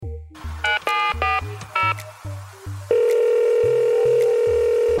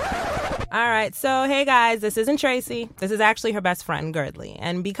All right, so hey guys, this isn't Tracy. This is actually her best friend, Girdley.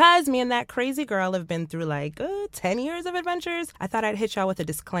 And because me and that crazy girl have been through 10 years of adventures, I thought I'd hit y'all with a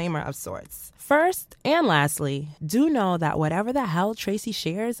disclaimer of sorts. First and lastly, do know that whatever the hell Tracy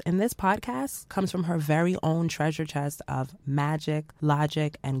shares in this podcast comes from her very own treasure chest of magic,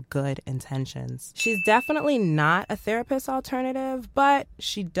 logic, and good intentions. She's definitely not a therapist alternative, but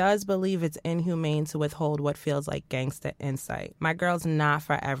she does believe it's inhumane to withhold what feels like gangsta insight. My girl's not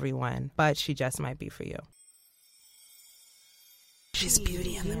for everyone, but she just might be for you. She's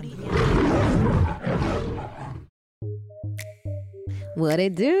Beauty and the Beast. What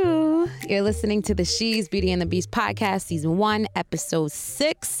it do? You're listening to the She's Beauty and the Beast podcast, season 1, episode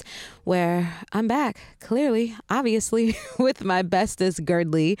 6, where I'm back, clearly, obviously, with my bestest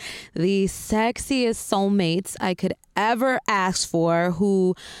Girdley, the sexiest soulmates I could ever ask for,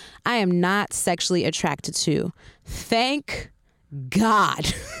 who I am not sexually attracted to. Thank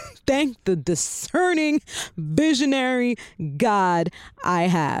God. Thank the discerning, visionary God I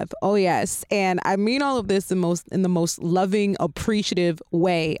have. Oh, yes. And I mean all of this in the most loving, appreciative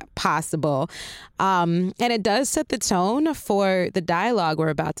way possible. And it does set the tone for the dialogue we're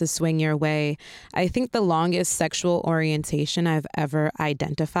about to swing your way. I think the longest sexual orientation I've ever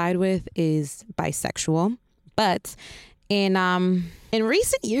identified with is bisexual. But in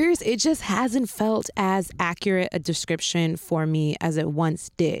recent years, it just hasn't felt as accurate a description for me as it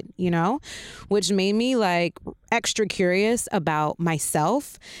once did, which made me extra curious about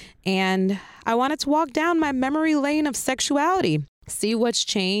myself. And I wanted to walk down my memory lane of sexuality, see what's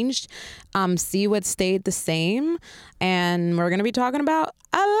changed, see what stayed the same. And we're going to be talking about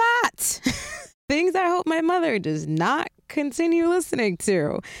a lot. Things I hope my mother does not continue listening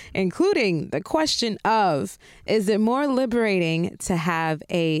to, including the question of, is it more liberating to have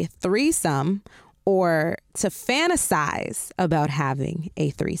a threesome or to fantasize about having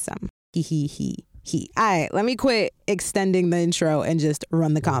a threesome? He. All right, let me quit extending the intro and just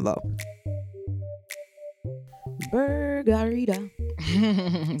run the combo. Burgerita.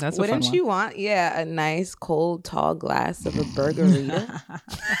 That's a Wouldn't fun you want, a nice cold tall glass of a burgerita?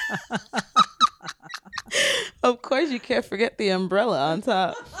 Of course, you can't forget the umbrella on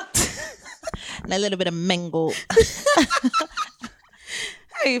top. And a little bit of mango.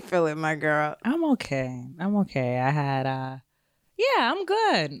 How you feeling, my girl? I'm okay. I had, I'm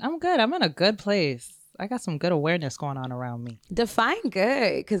good. I'm in a good place. I got some good awareness going on around me. Define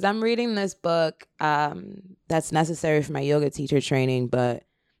good, because I'm reading this book that's necessary for my yoga teacher training, but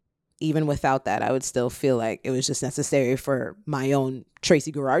even without that, I would still feel like it was just necessary for my own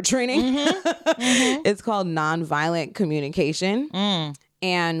Tracy Garrard training. Mm-hmm. It's called Nonviolent Communication.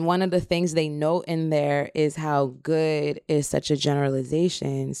 And one of the things they note in there is how good is such a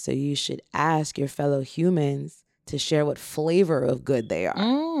generalization. So you should ask your fellow humans to share what flavor of good they are.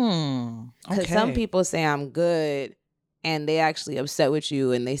 Because some people say I'm good and they actually upset with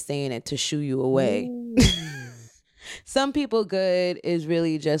you and they saying it to shoo you away. Some people good is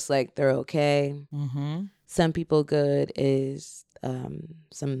really just like they're okay. Mm-hmm. Some people good is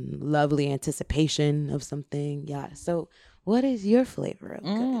some lovely anticipation of something. Yeah. So what is your flavor of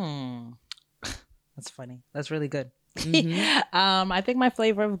good? That's funny. That's really good. Mm-hmm. I think my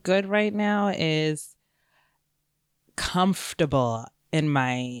flavor of good right now is comfortable in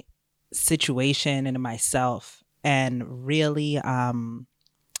my situation and in myself, and really a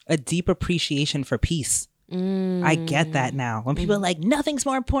deep appreciation for peace. I get that now. When people are like, nothing's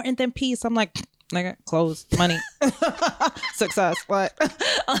more important than peace, I'm like, nigga, clothes, money, success, what?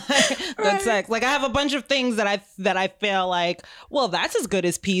 Good sex. I have a bunch of things that I feel like, well, that's as good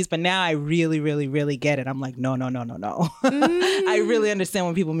as peace, but now I really, really, really get it. I'm like, no. I really understand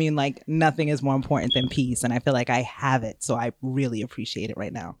when people mean nothing is more important than peace, and I feel like I have it, so I really appreciate it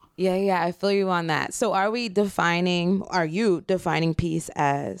right now. Yeah, I feel you on that. So are you defining peace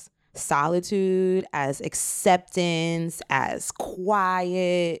as solitude, as acceptance, as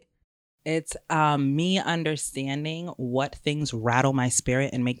quiet? It's me understanding what things rattle my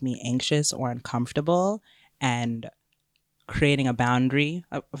spirit and make me anxious or uncomfortable, and creating a boundary,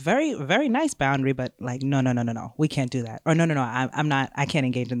 a very, very nice boundary, but no, we can't do that. Or no, I can't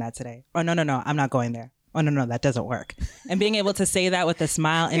engage in that today. Or no, I'm not going there. Oh, no, that doesn't work. And being able to say that with a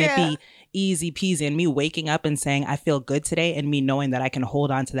smile and it be easy peasy, and me waking up and saying, I feel good today, and me knowing that I can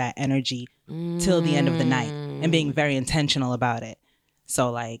hold on to that energy till the end of the night, and being very intentional about it.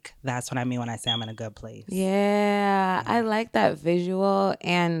 So that's what I mean when I say I'm in a good place. Yeah, I like that visual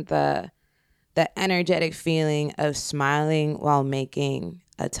and the energetic feeling of smiling while making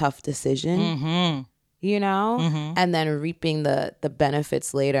a tough decision, and then reaping the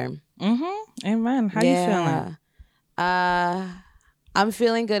benefits later. Amen. How you feeling? I'm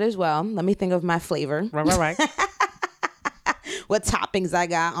feeling good as well. Let me think of my flavor. Right. What toppings I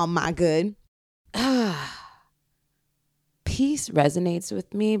got on my good. Peace resonates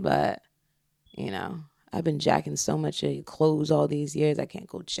with me, but, you know, I've been jacking so much of your clothes all these years. I can't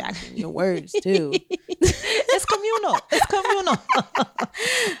go jacking your words, too. It's communal. It's communal.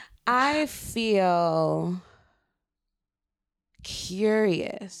 I feel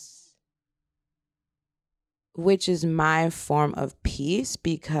curious, which is my form of peace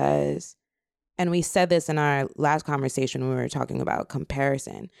because, and we said this in our last conversation when we were talking about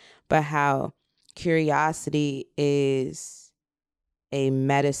comparison, but how curiosity is a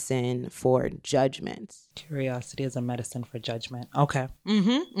medicine for judgment. Curiosity is a medicine for judgment. Okay.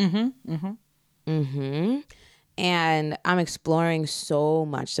 And I'm exploring so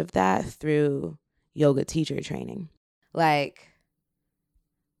much of that through yoga teacher training. Like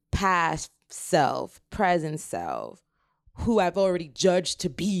past self, present self, who I've already judged to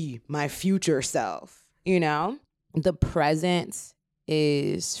be my future self, you know? The present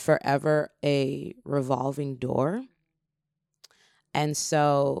is forever a revolving door. And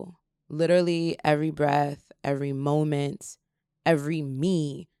so literally every breath, every moment, every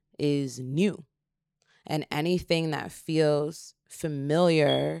me is new. And anything that feels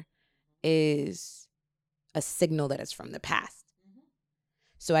familiar is a signal that it's from the past.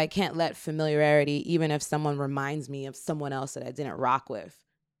 So I can't let familiarity, even if someone reminds me of someone else that I didn't rock with,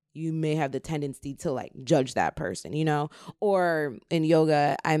 you may have the tendency to like judge that person, you know? Or in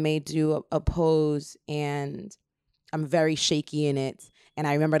yoga, I may do a pose and I'm very shaky in it. And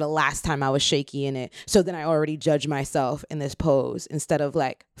I remember the last time I was shaky in it. So then I already judge myself in this pose instead of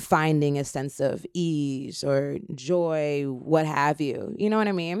like finding a sense of ease or joy, what have you. You know what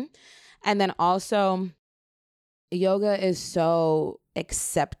I mean? And then also, yoga is so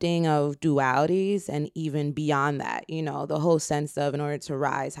accepting of dualities and even beyond that, you know, the whole sense of in order to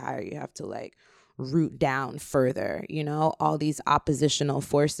rise higher, you have to like root down further, you know, all these oppositional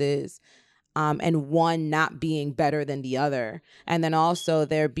forces. And one not being better than the other. And then also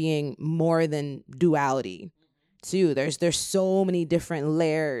there being more than duality too. There's so many different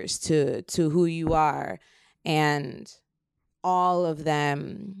layers to who you are. And all of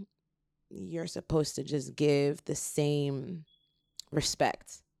them, you're supposed to just give the same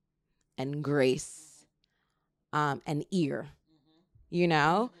respect and grace and ear, you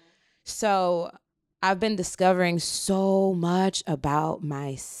know? So I've been discovering so much about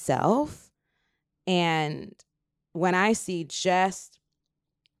myself. And when I see just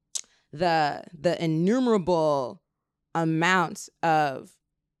the innumerable amounts of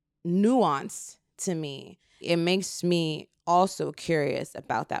nuance to me, it makes me also curious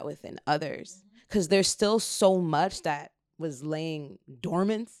about that within others. Because there's still so much that was laying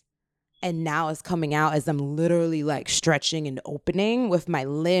dormant and now it's coming out as I'm literally like stretching and opening with my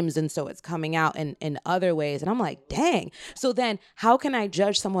limbs. And so it's coming out in other ways. And I'm like, dang. So then how can I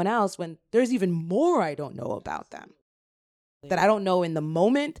judge someone else when there's even more I don't know about them that I don't know in the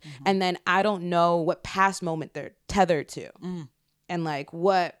moment? And then I don't know what past moment they're tethered to. And like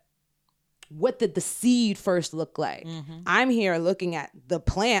what did the seed first look like? I'm here looking at the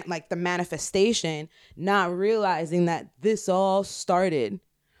plant, like the manifestation, not realizing that this all started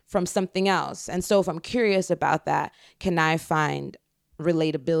from something else. And so if I'm curious about that, can I find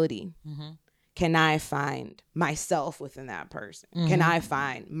relatability? Can I find myself within that person? Can I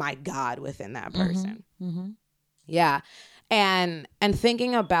find my God within that person? Yeah. And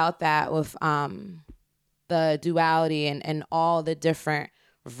thinking about that with the duality and all the different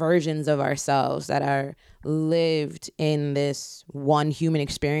versions of ourselves that are lived in this one human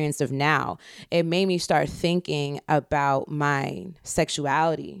experience of now, it made me start thinking about my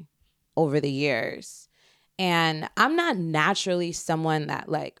sexuality over the years. And I'm not naturally someone that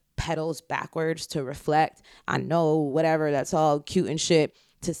like pedals backwards to reflect. I know whatever, that's all cute and shit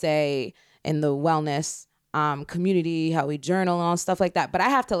to say in the wellness community, how we journal and all stuff like that. But I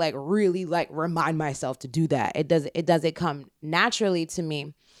have to like really like remind myself to do that. It doesn't come naturally to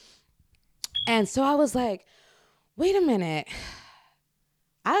me. And so I was like, wait a minute.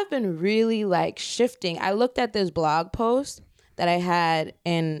 I've been really like shifting. I looked at this blog post that I had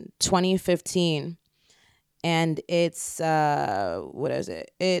in 2015 and it's, what is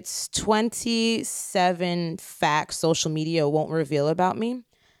it? It's 27 facts social media won't reveal about me.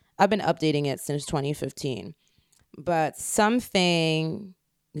 I've been updating it since 2015, but something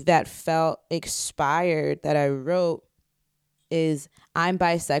that felt expired that I wrote is I'm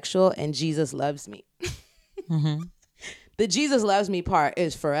bisexual and Jesus loves me. The Jesus loves me part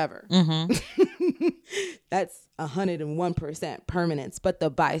is forever. That's 101% permanence. But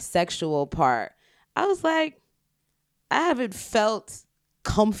the bisexual part, I was like, I haven't felt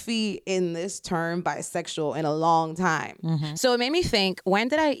comfy in this term bisexual in a long time. So it made me think, when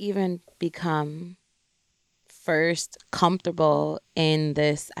did I even become first comfortable in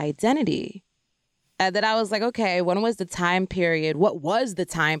this identity? That I was like, okay, when was the time period? What was the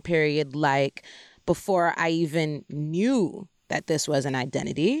time period like before I even knew that this was an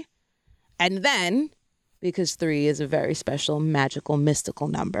identity? And then, because 3 is a very special, magical, mystical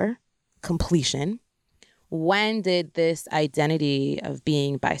number, completion, when did this identity of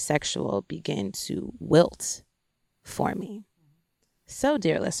being bisexual begin to wilt for me? So,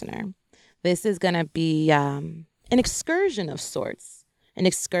 dear listener, this is going to be an excursion of sorts, an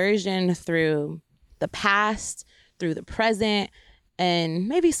excursion through the past, through the present, and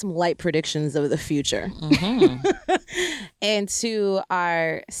maybe some light predictions of the future, and to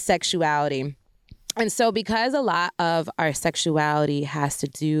our sexuality. And so because a lot of our sexuality has to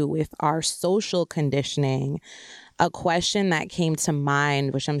do with our social conditioning, a question that came to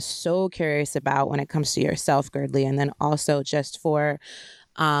mind, which I'm so curious about when it comes to yourself, Girdley, and then also just for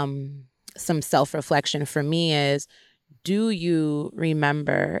some self-reflection for me is, do you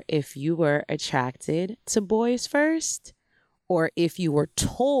remember if you were attracted to boys first, or if you were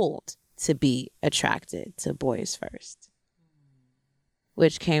told to be attracted to boys first?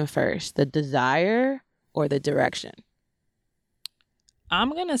 Which came first, the desire or the direction?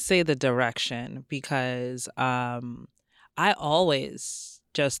 I'm going to say the direction, because I always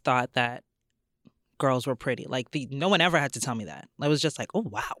just thought that girls were pretty. Like, no one ever had to tell me that. I was just like, oh,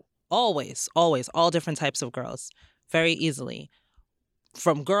 wow. Always, all different types of girls, very easily,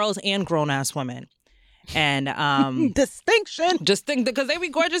 from girls and grown-ass women. And distinction. Just think, because they be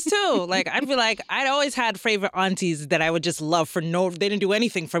gorgeous too. Like, I'd be like, I'd always had favorite aunties that I would just love for they didn't do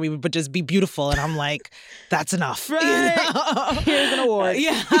anything for me but just be beautiful, and I'm like, that's enough. Right. You know? Here's an award.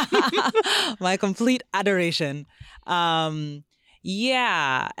 Yeah. My complete adoration.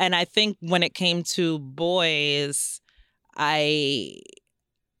 Yeah. And I think when it came to boys,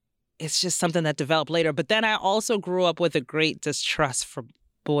 it's just something that developed later. But then I also grew up with a great distrust for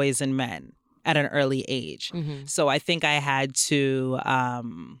boys and men at an early age. So I think I had to,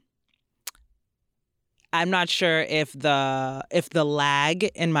 I'm not sure if the lag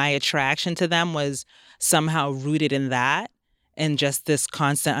in my attraction to them was somehow rooted in that, and just this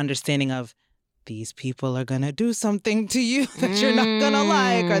constant understanding of, these people are going to do something to you that you're not going to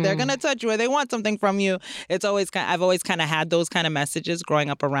like, or they're going to touch you, or they want something from you. I've always kind of had those kind of messages growing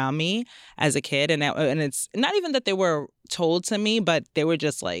up around me as a kid. And it's not even that they were told to me, but they were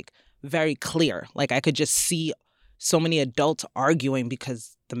just like very clear. Like, I could just see so many adults arguing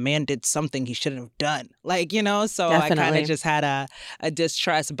because the man did something he shouldn't have done. Like, you know, so Definitely. I kind of just had a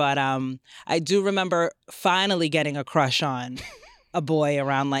distrust. But I do remember finally getting a crush on a boy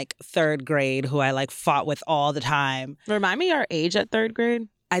around like 3rd grade who I like fought with all the time. Remind me our age at 3rd grade.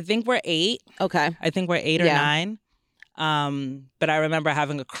 I think we're 8. Okay. I think we're 8 or 9. But I remember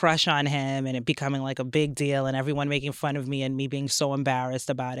having a crush on him and it becoming like a big deal and everyone making fun of me and me being so embarrassed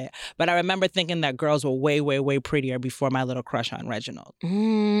about it. But I remember thinking that girls were way, way, way prettier before my little crush on Reginald.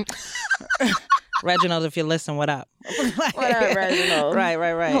 Reginald, if you listen, what up? What up, Reginald?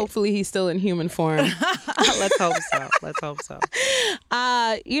 Right. Hopefully he's still in human form. Let's hope so.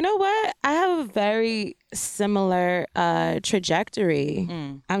 You know what? I have a very similar trajectory.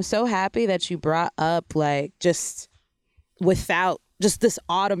 I'm so happy that you brought up like just without just this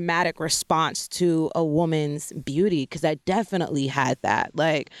automatic response to a woman's beauty, because I definitely had that.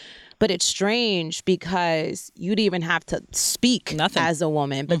 Like, but it's strange because you'd even have to speak as a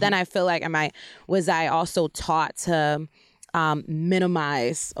woman. But then I feel like was I also taught to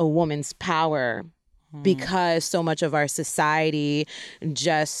minimize a woman's power because so much of our society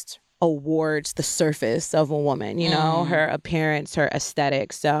just awards the surface of a woman, you know, her appearance, her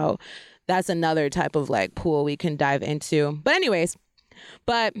aesthetic. So that's another type of like pool we can dive into. But anyways,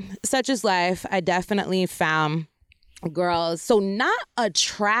 such is life. I definitely found girls, so not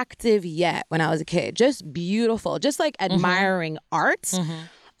attractive yet when I was a kid, just beautiful, just like admiring art.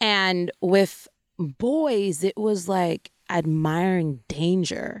 And with boys, it was like admiring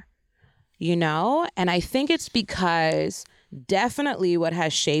danger, you know? And I think it's because definitely what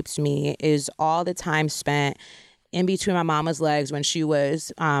has shaped me is all the time spent in between my mama's legs when she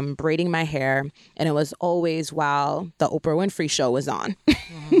was braiding my hair. And it was always while the Oprah Winfrey show was on.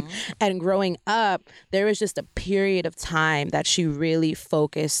 And growing up, there was just a period of time that she really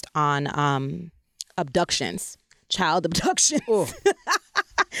focused on abductions, child abductions.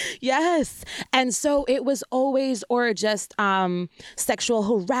 Yes. And so it was always, or just sexual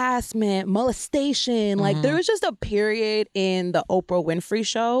harassment, molestation. Like there was just a period in the Oprah Winfrey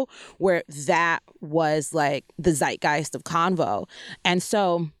show where that was like the zeitgeist of convo. And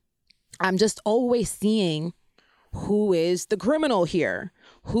so I'm just always seeing who is the criminal here,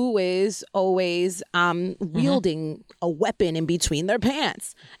 who is always wielding a weapon in between their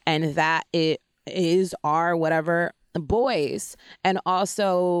pants. And that it is our whatever boys. And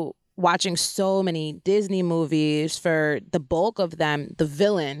also watching so many Disney movies, for the bulk of them, the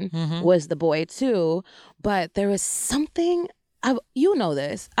villain was the boy too. But there was something, you know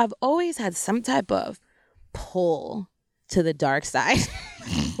this, I've always had some type of pull to the dark side,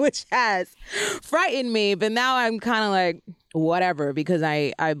 which has frightened me. But now I'm kind of like, whatever, because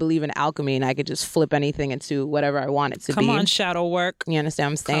I believe in alchemy and I could just flip anything into whatever I want it to be. Come on, shadow work. You understand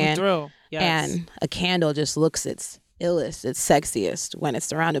what I'm saying? Come through. Yes. And a candle just looks its illest, its sexiest when it's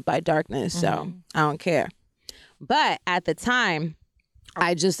surrounded by darkness. So I don't care. But at the time,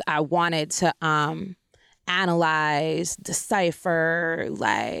 I wanted to analyze, decipher,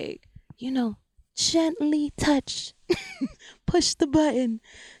 like, gently touch, push the button,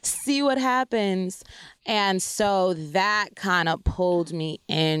 see what happens. And so that kind of pulled me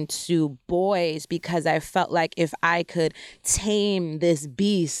into boys, because I felt like if I could tame this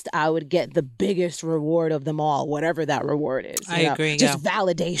beast, I would get the biggest reward of them all, whatever that reward is. I agree. Just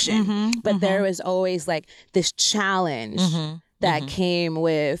validation. But there was always like this challenge that came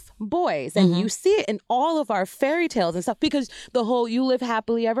with boys. And you see it in all of our fairy tales and stuff, because the whole you live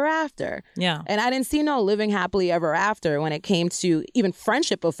happily ever after. Yeah. And I didn't see no living happily ever after when it came to even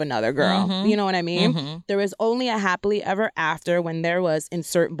friendship with another girl. You know what I mean? There was only a happily ever after when there was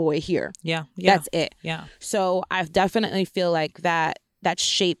insert boy here. Yeah. That's it. Yeah. So I definitely feel like that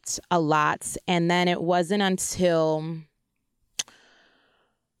shaped a lot. And then it wasn't until...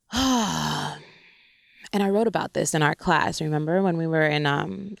 And I wrote about this in our class. Remember when we were in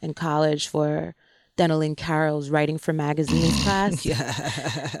college for Denalyn Carroll's Writing for Magazines class?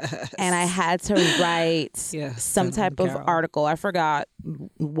 Yes. And I had to write some type of article. I forgot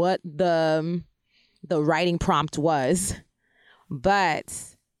what the writing prompt was, but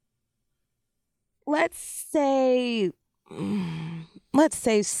let's say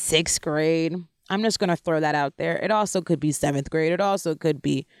 6th grade. I'm just going to throw that out there. It also could be 7th grade. It also could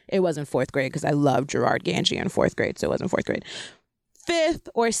be, it wasn't 4th grade because I loved Gerard Ganji in 4th grade, so it wasn't 4th grade. 5th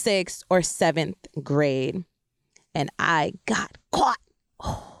or 6th or 7th grade. And I got caught.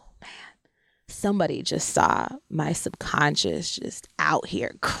 Oh, man. Somebody just saw my subconscious just out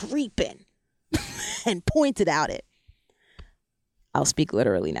here creeping and pointed out it. I'll speak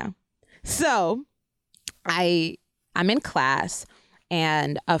literally now. So I'm in class.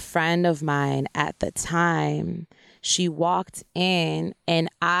 And a friend of mine at the time, she walked in and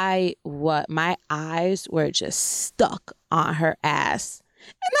my eyes were just stuck on her ass.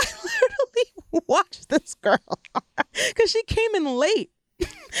 And I literally watched this girl because she came in late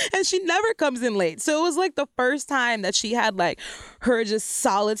and she never comes in late. So it was like the first time that she had like her just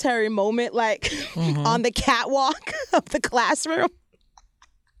solitary moment, like on the catwalk of the classroom. And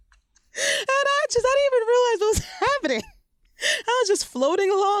I didn't even realize what was happening. I was just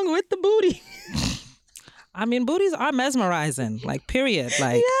floating along with the booty. I mean, booties are mesmerizing, like, period.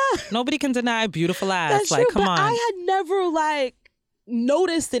 Like, nobody can deny beautiful ass. That's like, true, come but on. I had never, like,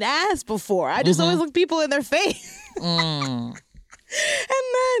 noticed an ass before. I just always looked people in their face. And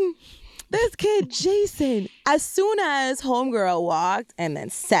then this kid, Jason, as soon as homegirl walked and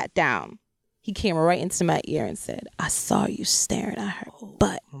then sat down, he came right into my ear and said, I saw you staring at her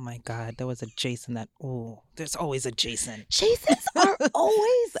butt. Oh my God, there was a Jason there's always a Jason. Jasons are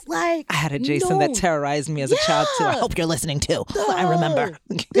always like... I had a Jason that terrorized me as a child too. I hope you're listening too. I remember.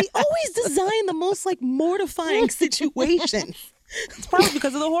 They always design the most like mortifying situations. It's probably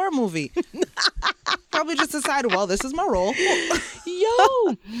because of the horror movie. Probably just decided, well, this is my role.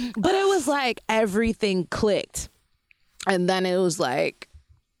 Yo! But it was like everything clicked. And then it was like,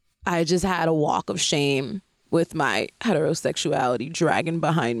 I just had a walk of shame with my heterosexuality dragging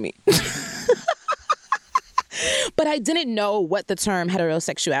behind me. But I didn't know what the term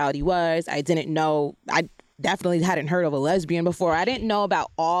heterosexuality was. I definitely hadn't heard of a lesbian before. I didn't know about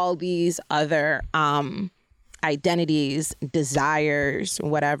all these other identities, desires,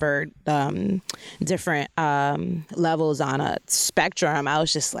 whatever, different levels on a spectrum. I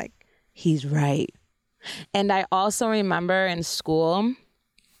was just like, he's right. And I also remember in school,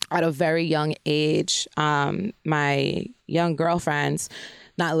 at a very young age, my young girlfriends,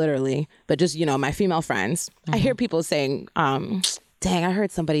 not literally, but just, my female friends, I hear people saying, dang, I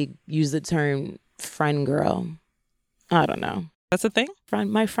heard somebody use the term friend girl. I don't know. That's a thing?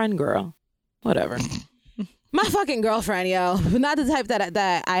 My friend girl. Whatever. My fucking girlfriend, yo. Not the type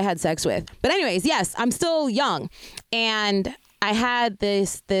that I had sex with. But anyways, yes, I'm still young. And I had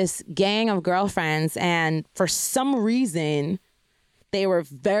this gang of girlfriends, and for some reason, they were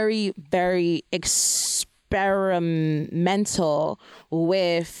very, very experimental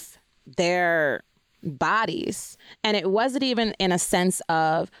with their bodies. And it wasn't even in a sense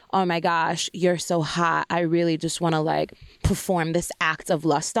of, oh my gosh, you're so hot, I really just want to like perform this act of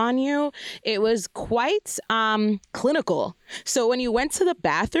lust on you. It was quite clinical. So when you went to the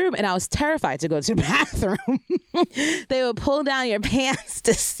bathroom, and I was terrified to go to the bathroom, they would pull down your pants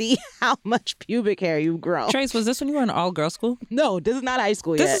to see how much pubic hair you've grown. Trace, was this when you were in all-girls school? No, this is not high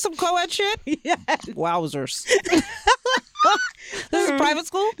school yet. This is some co-ed shit? Yes. Wowzers. This is private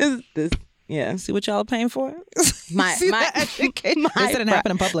school? This yeah. See what y'all are paying for? My education. This didn't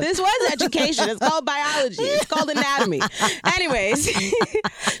happen in public. This was education. It's called biology. It's called anatomy. Anyways,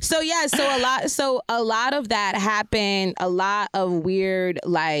 so a lot of that happened. A lot of weird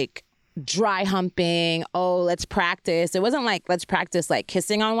like dry humping. Oh, let's practice. It wasn't like let's practice like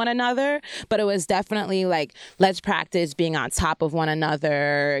kissing on one another, but it was definitely like let's practice being on top of one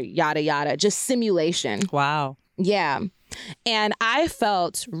another. Yada yada. Just simulation. Wow. Yeah. And I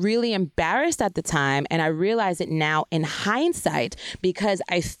felt really embarrassed at the time, and I realize it now in hindsight, because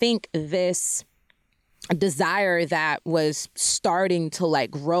I think this desire that was starting to like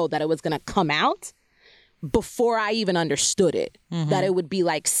grow, that it was going to come out before I even understood it, that it would be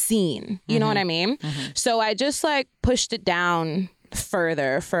like seen. You know what I mean? So I just like pushed it down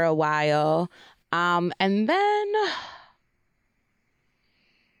further for a while. And then...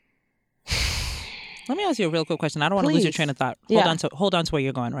 Let me ask you a real quick question. I don't want to lose your train of thought. Hold on to where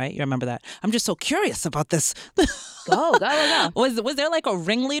you're going, right? You remember that. I'm just so curious about this. Go. Was there like a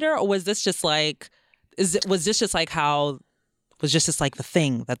ringleader, or was this just like was this just like the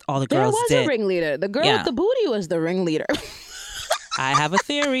thing that all the girls did? There was a ringleader. The girl with the booty was the ringleader. I have a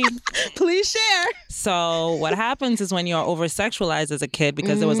theory. Please share. So what happens is when you're over-sexualized as a kid,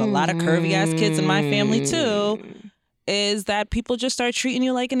 because there was a lot of curvy-ass kids in my family too, is that people just start treating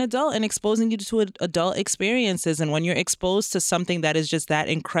you like an adult and exposing you to adult experiences. And when you're exposed to something that is just that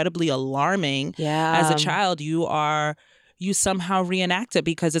incredibly alarming as a child, you somehow reenact it,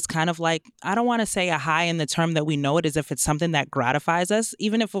 because it's kind of like, I don't want to say a high in the term that we know it, as if it's something that gratifies us.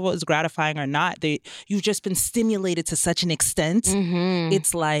 Even if it was gratifying or not, you've just been stimulated to such an extent.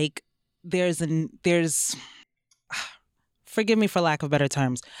 It's like there's forgive me for lack of better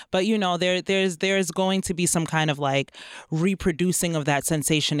terms, but there's going to be some kind of like reproducing of that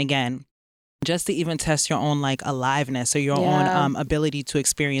sensation again, just to even test your own like aliveness or your own ability to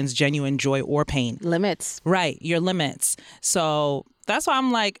experience genuine joy or pain. Limits. Right, your limits. So that's why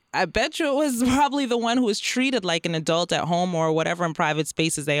I'm like, I bet you it was probably the one who was treated like an adult at home or whatever in private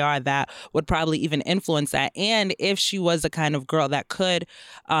spaces they are that would probably even influence that. And if she was the kind of girl that could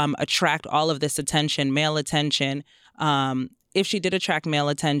attract all of this attention, male attention, if she did attract male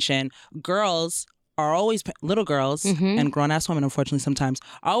attention, girls are always, little girls and grown-ass women, unfortunately, sometimes,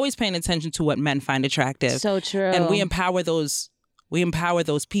 are always paying attention to what men find attractive. So true. And we empower those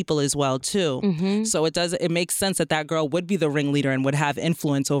people as well, too. So it makes sense that girl would be the ringleader and would have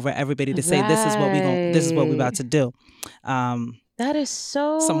influence over everybody to say, this is what we're about to do. That is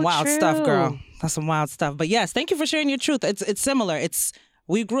so some wild true. Stuff, girl. That's some wild stuff. But yes, thank you for sharing your truth. It's similar.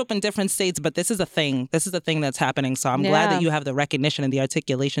 We grew up in different states, but this is a thing. This is a thing that's happening. So I'm glad that you have the recognition and the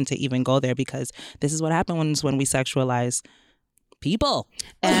articulation to even go there, because this is what happens when we sexualize people.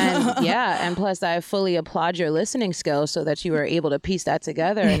 And and plus I fully applaud your listening skills so that you were able to piece that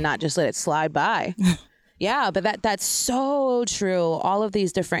together and not just let it slide by. Yeah, but that's so true. All of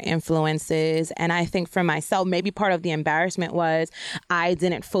these different influences. And I think for myself, maybe part of the embarrassment was I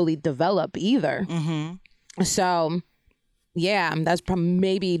didn't fully develop either. So... yeah, that's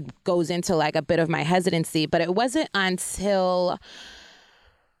maybe goes into like a bit of my hesitancy, but it wasn't until,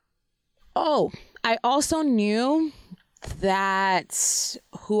 I also knew that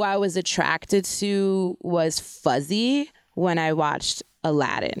who I was attracted to was fuzzy when I watched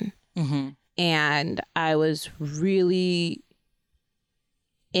Aladdin. And I was really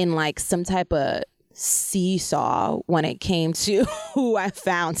in like some type of seesaw when it came to who I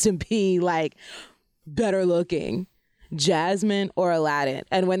found to be like better looking. Jasmine or Aladdin.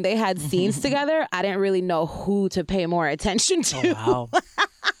 And when they had scenes together, I didn't really know who to pay more attention to. Oh, wow.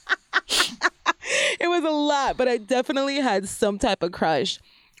 It was a lot, but I definitely had some type of crush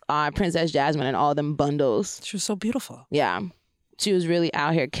on Princess Jasmine and all them bundles. She was so beautiful. Yeah. She was really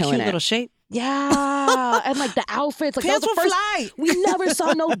out here killing Cute little shape. Yeah, and like the outfits, like that was the first. flight. We never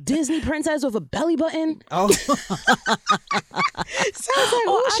saw no Disney princess with a belly button. Oh, So I was like,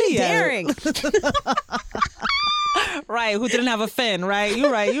 who's she daring? right. Who didn't have a fin? Right.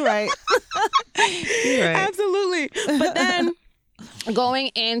 You're right. You're right. You're right. Absolutely. But then going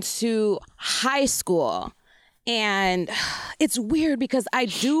into high school, and it's weird because I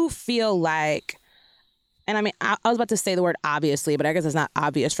do feel like, and I mean, I was about to say the word obviously, but I guess it's not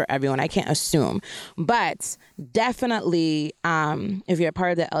obvious for everyone. I can't assume. But definitely, if you're a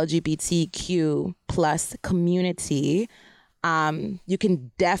part of the LGBTQ plus community, you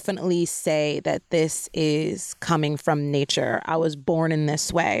can definitely say that this is coming from nature. I was born in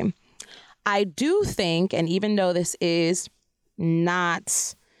this way. I do think, and even though this is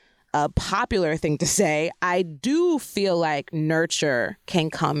not a popular thing to say, I do feel like nurture can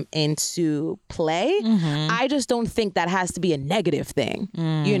come into play. I just don't think that has to be a negative thing.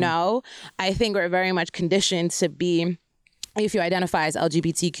 You know, I think we're very much conditioned to be, if you identify as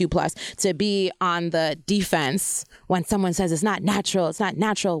LGBTQ plus, to be on the defense when someone says it's not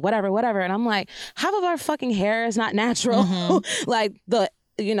natural, whatever. And I'm like, half of our fucking hair is not natural. Like the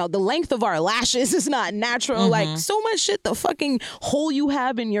length of our lashes is not natural. Like so much shit, the fucking hole you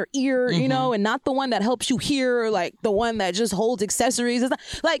have in your ear, you know, and not the one that helps you hear, like the one that just holds accessories. It's not,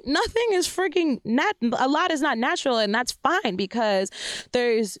 like nothing is freaking a lot is not natural, and that's fine because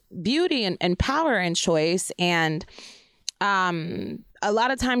there's beauty and power in choice. And a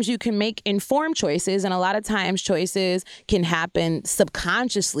lot of times you can make informed choices, and a lot of times choices can happen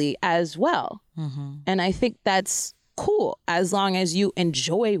subconsciously as well. And I think that's cool as long as you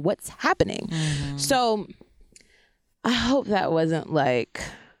enjoy what's happening. So I hope that wasn't like,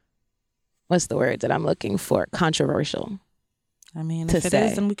 what's the word that I'm looking for? Controversial. I mean, to if it say.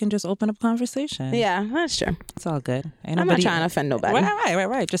 is, then we can just open up conversation. Yeah, that's true. It's all good. Ain't I'm not nobody- trying to offend nobody.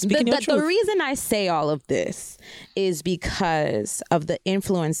 Right. Just speaking your truth. The reason I say all of this is because of the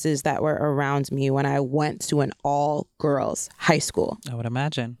influences that were around me when I went to an all-girls high school. I would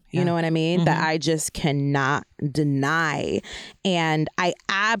imagine. You know what I mean? That I just cannot deny. And I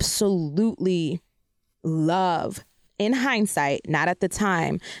absolutely love, in hindsight, not at the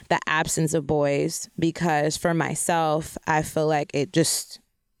time, the absence of boys, because for myself, I feel like it just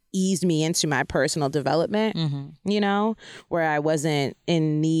eased me into my personal development, you know, where I wasn't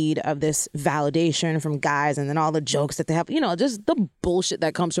in need of this validation from guys, and then all the jokes that they have, you know, just the bullshit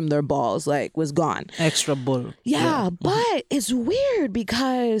that comes from their balls, like, was gone. Extra bull. Yeah, but it's weird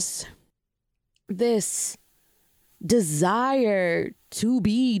because this desire to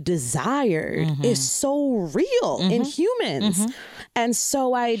be desired is so real in humans. And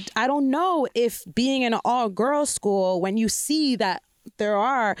so I don't know if being in an all-girls school, when you see that there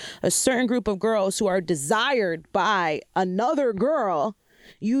are a certain group of girls who are desired by another girl,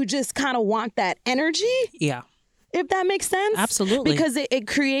 you just kind of want that energy. Yeah. If that makes sense. Absolutely. Because it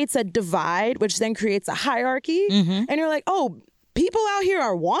creates a divide, which then creates a hierarchy. And you're like, oh, people out here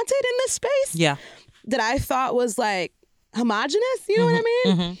are wanted in this space? Yeah. That I thought was like homogenous, you know what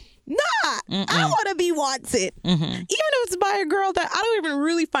I mean? Nah, I want to be wanted. Even if it's by a girl that I don't even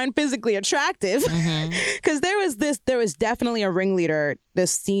really find physically attractive. Because there was definitely a ringleader,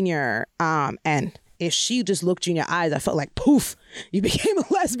 this senior, and if she just looked you in your eyes, I felt like, poof, you became a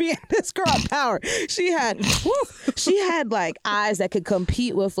lesbian. This girl had power. She had like eyes that could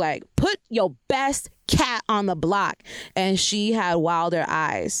compete with, like, put your best cat on the block, and she had wilder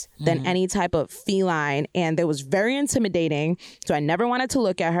eyes than any type of feline, and it was very intimidating. So I never wanted to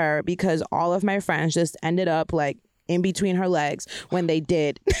look at her because all of my friends just ended up like in between her legs when they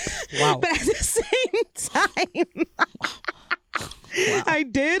did. Wow. But at the same time, I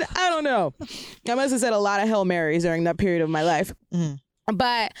did. I don't know. I must have said a lot of Hail Marys during that period of my life.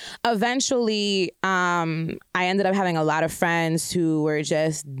 But eventually, I ended up having a lot of friends who were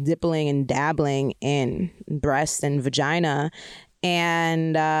just dippling and dabbling in breast and vagina.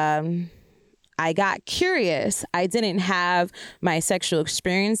 And I got curious. I didn't have my sexual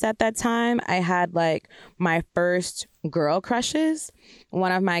experience at that time. I had like my first girl crushes.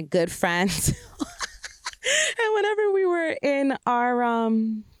 One of my good friends. And whenever we were in our,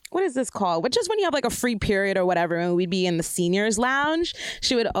 what is this called? Which is when you have like a free period or whatever, and we'd be in the seniors lounge,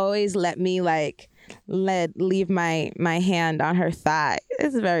 she would always let me like leave my hand on her thigh.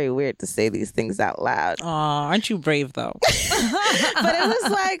 It's very weird to say these things out loud. Aw, aren't you brave though? But it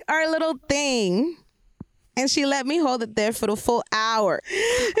was like our little thing. And she let me hold it there for the full hour. And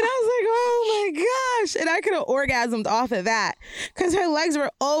I was like, oh my gosh. And I could have orgasmed off of that because her legs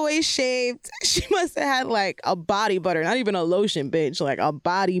were always shaved. She must have had like a body butter, not even a lotion, bitch, like a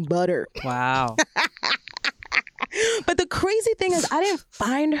body butter. Wow. But the crazy thing is I didn't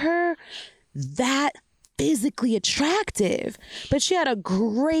find her that physically attractive. But she had a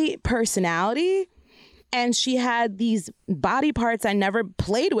great personality. And she had these body parts I never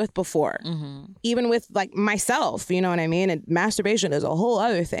played with before, even with like myself, you know what I mean? And masturbation is a whole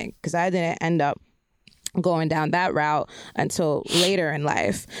other thing because I didn't end up going down that route until later in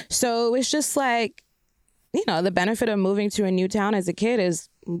life. So it was just like, you know, the benefit of moving to a new town as a kid is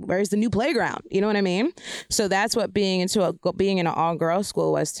where's the new playground? You know what I mean? So that's what being in an all-girls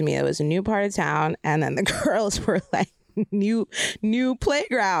school was to me. It was a new part of town, and then the girls were like new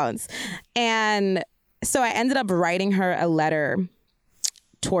playgrounds. And so I ended up writing her a letter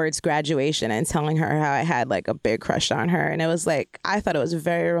towards graduation and telling her how I had like a big crush on her. And it was like, I thought it was a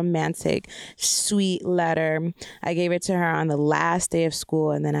very romantic, sweet letter. I gave it to her on the last day of school,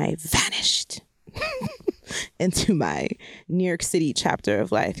 and then I vanished into my New York City chapter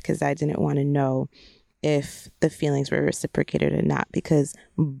of life because I didn't want to know if the feelings were reciprocated or not, because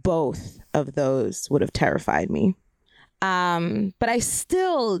both of those would have terrified me. But I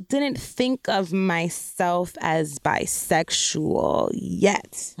still didn't think of myself as bisexual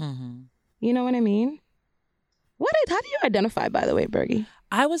yet. You know what I mean? How do you identify, by the way, Bergie?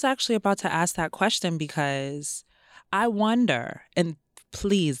 I was actually about to ask that question because I wonder, and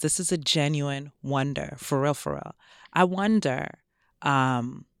please, this is a genuine wonder, for real. I wonder,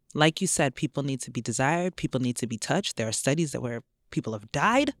 like you said, people need to be desired, people need to be touched. There are studies where people have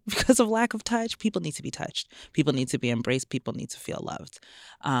died because of lack of touch. People need to be touched. People need to be embraced. People need to feel loved.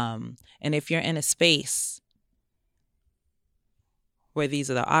 And if you're in a space where these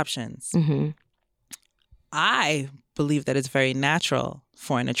are the options, I believe that it's very natural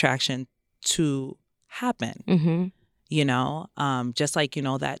for an attraction to happen. You know, just like, you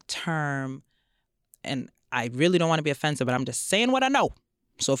know, that term, and I really don't want to be offensive, but I'm just saying what I know.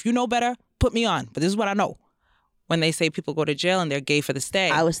 So if you know better, put me on. But this is what I know. When they say people go to jail and they're gay for the stay.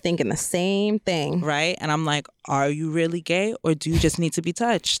 I was thinking the same thing. Right? And I'm like, are you really gay, or do you just need to be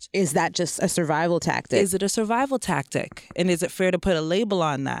touched? Is that just a survival tactic? Is it a survival tactic? And is it fair to put a label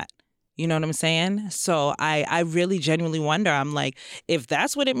on that? You know what I'm saying? So I really genuinely wonder. I'm like, if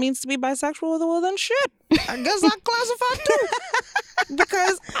that's what it means to be bisexual, well then shit. I guess I'll classify too.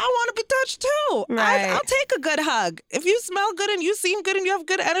 Because I want to be touched too. Right. I'll take a good hug. If you smell good and you seem good and you have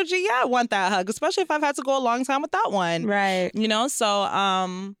good energy, yeah, I want that hug. Especially if I've had to go a long time without one. Right. You know, so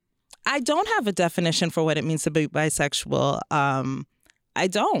I don't have a definition for what it means to be bisexual. I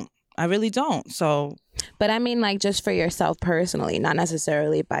don't. I really don't. So... But I mean, like, just for yourself personally, not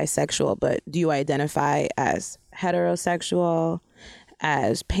necessarily bisexual, but do you identify as heterosexual,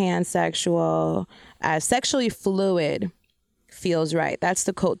 as pansexual, as sexually fluid? Feels right. That's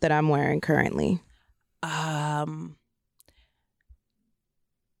the coat that I'm wearing currently.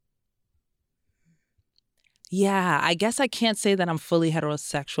 Yeah, I guess I can't say that I'm fully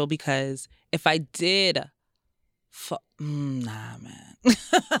heterosexual because if I did... nah, man.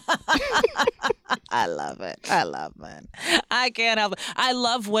 I love it. I can't help it. I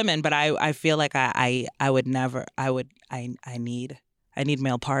love women, but I feel like I would never. I need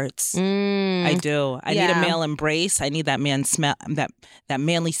male parts. I do. I need a male embrace. I need that man smell, that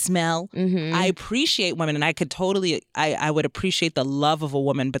manly smell. I appreciate women, and I could totally. I would appreciate the love of a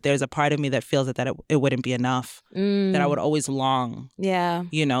woman, but there's a part of me that feels that it wouldn't be enough. That I would always long. Yeah.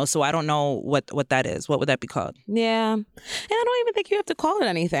 You know. So I don't know what that is. What would that be called? Yeah. And I don't even think you have to call it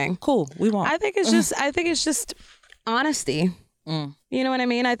anything. Cool. We won't. I think it's just honesty. You know what I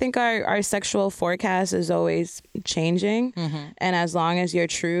mean? I think our sexual forecast is always changing. And as long as you're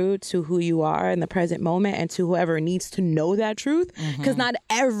true to who you are in the present moment and to whoever needs to know that truth, because not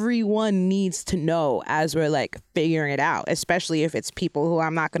everyone needs to know as we're like figuring it out, especially if it's people who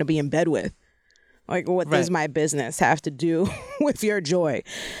I'm not going to be in bed with. Like, what does my business have to do with your joy?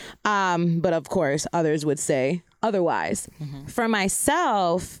 But of course, others would say otherwise. For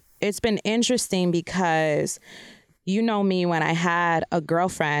myself, it's been interesting because... You know me, when I had a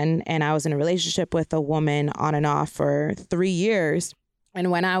girlfriend and I was in a relationship with a woman on and off for 3 years. And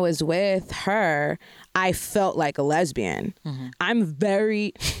when I was with her, I felt like a lesbian. I'm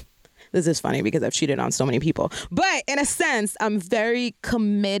very, this is funny because I've cheated on so many people, but in a sense, I'm very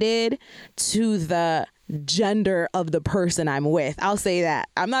committed to the gender of the person I'm with. I'll say that.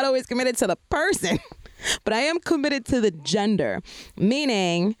 I'm not always committed to the person, but I am committed to the gender,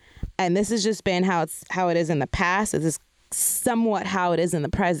 meaning... And this has just been how it is in the past. This is somewhat how it is in the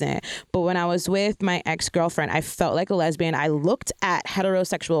present. But when I was with my ex-girlfriend, I felt like a lesbian. I looked at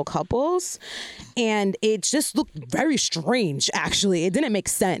heterosexual couples and it just looked very strange, actually. It didn't make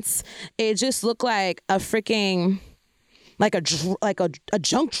sense. It just looked like a freaking, like a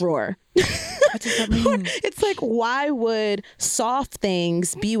junk drawer. What does that mean? It's like, why would soft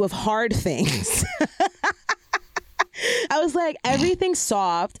things be with hard things? I was like, everything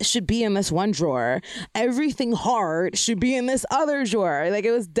soft should be in this one drawer. Everything hard should be in this other drawer. Like,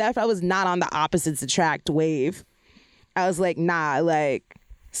 it was I was not on the opposites attract wave. I was like, nah, like,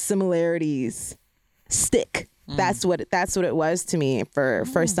 similarities stick. That's what it was to me for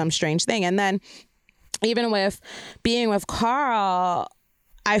some strange thing. And then even with being with Carl,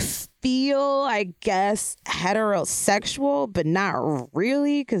 I feel, I guess, heterosexual, but not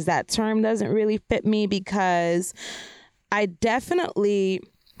really, because that term doesn't really fit me, because I definitely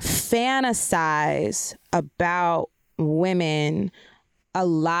fantasize about women a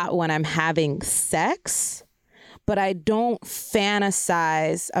lot when I'm having sex, but I don't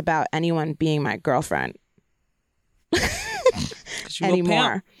fantasize about anyone being my girlfriend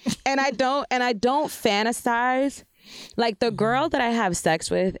anymore. And I don't fantasize. Like, the girl that I have sex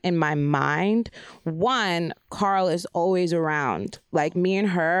with in my mind, one, Carl is always around. Like, me and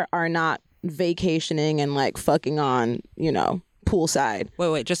her are not vacationing and like fucking on, poolside.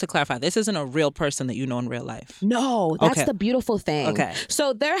 Wait, just to clarify, this isn't a real person that you know in real life. No, that's the beautiful thing. Okay.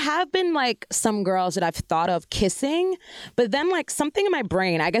 So there have been like some girls that I've thought of kissing, but then like something in my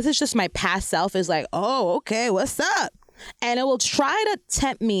brain, I guess it's just my past self, is like, oh, okay, what's up? And it will try to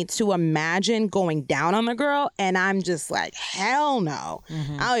tempt me to imagine going down on the girl, and I'm just like, hell no.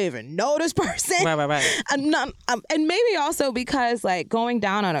 I don't even know this person. Right. And maybe also because like going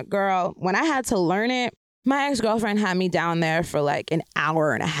down on a girl, when I had to learn it, my ex-girlfriend had me down there for like an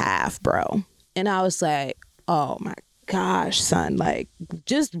hour and a half, bro. And I was like, oh my gosh, son, like,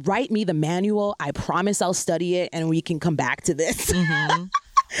 just write me the manual. I promise I'll study it and we can come back to this.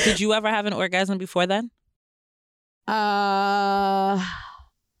 Did you ever have an orgasm before then?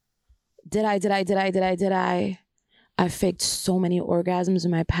 Did I? I faked so many orgasms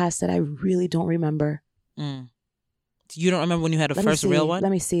in my past that I really don't remember. You don't remember when you had a first real one?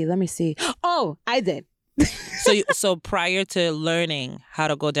 Let me see. Oh, I did. So prior to learning how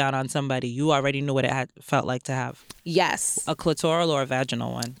to go down on somebody, you already knew what it felt like to have? Yes. A clitoral or a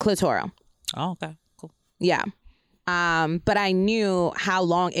vaginal one? Clitoral. Oh, okay. Cool. Yeah. But I knew how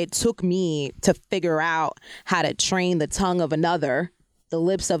long it took me to figure out how to train the tongue of another, the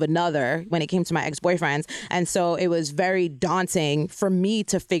lips of another, when it came to my ex-boyfriends. And so it was very daunting for me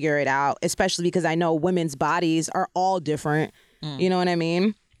to figure it out, especially because I know women's bodies are all different. You know what I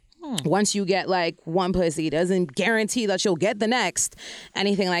mean? Once you get like one pussy, doesn't guarantee that you'll get the next,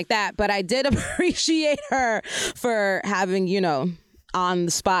 anything like that. But I did appreciate her for having, on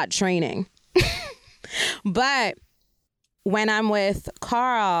the spot training. But when I'm with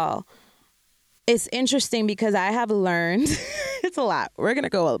Carl, it's interesting because I have learned, it's a lot. We're going to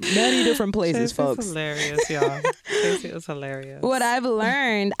go many different places, folks. It's hilarious, y'all. It's hilarious. What I've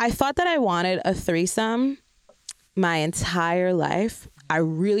learned, I thought that I wanted a threesome my entire life. I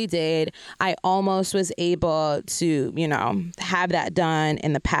really did. I almost was able to, have that done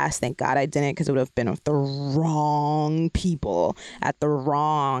in the past. Thank God I didn't, because it would have been with the wrong people at the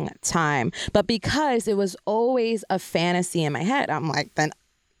wrong time. But because it was always a fantasy in my head, I'm like, then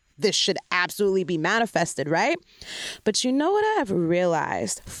this should absolutely be manifested, right? But you know what I have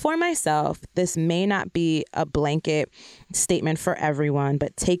realized for myself? This may not be a blanket statement for everyone,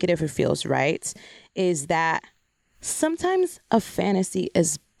 but take it if it feels right, is that sometimes a fantasy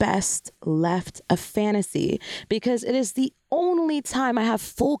is best left a fantasy, because it is the only time I have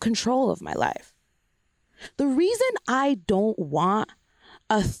full control of my life. The reason I don't want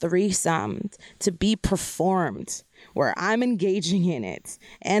a threesome to be performed where I'm engaging in it,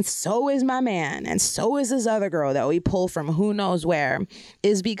 and so is my man, and so is this other girl that we pull from who knows where,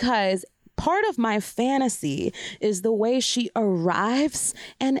 is because part of my fantasy is the way she arrives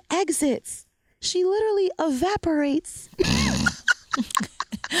and exits. She literally evaporates.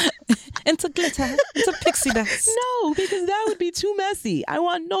 Into glitter. Into pixie dust. No, because that would be too messy. I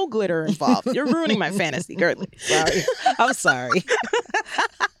want no glitter involved. You're ruining my fantasy, Girdley. Sorry. I'm sorry.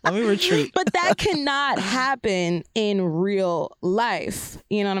 Let me retreat. But that cannot happen in real life.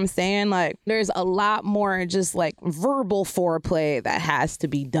 You know what I'm saying? Like, there's a lot more just like verbal foreplay that has to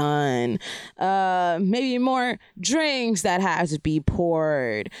be done. Maybe more drinks that has to be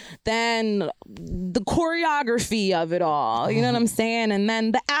poured. Then the choreography of it all. You know what I'm saying? And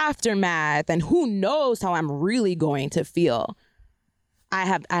then the aftermath. And who knows how I'm really going to feel. I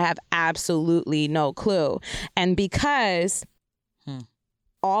have absolutely no clue. And because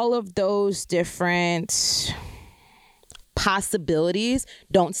all of those different possibilities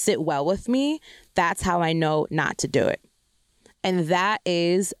don't sit well with me, that's how I know not to do it. And that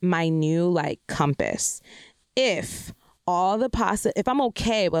is my new compass. If if I'm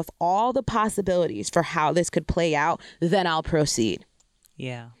okay with all the possibilities for how this could play out, then I'll proceed.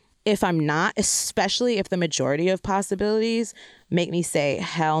 Yeah. If I'm not, especially if the majority of possibilities make me say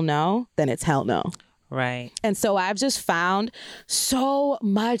hell no, then it's hell no. Right. And so I've just found so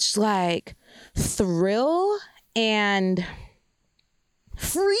much like thrill and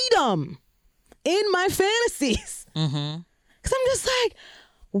freedom in my fantasies. Mm-hmm. Because I'm just like,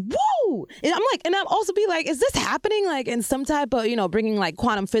 whoa. And I'm like, and I'll also be like, is this happening like in some type of, bringing like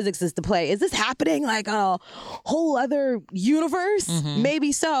quantum physics into play? Is this happening like on a whole other universe? Mm-hmm.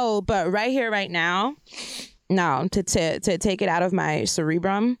 Maybe so, but right here, right now, no, to take it out of my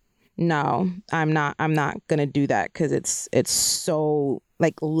cerebrum, no, I'm not gonna do that because it's so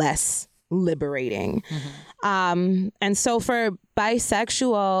like less liberating. Mm-hmm. And so for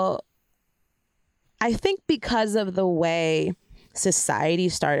bisexual, I think because of the way society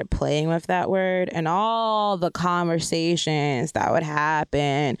started playing with that word and all the conversations that would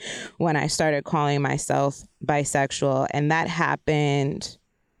happen when I started calling myself bisexual, and that happened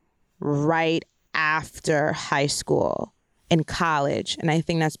right after high school and college. And I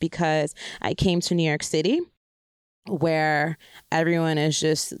think that's because I came to New York City where everyone is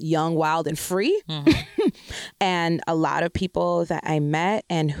just young, wild, and free. Mm-hmm. And a lot of people that I met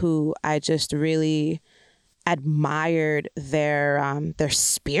and who I just really admired their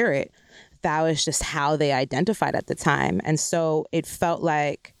spirit. That was just how they identified at the time. And so it felt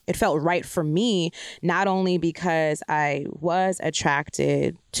right for me, not only because I was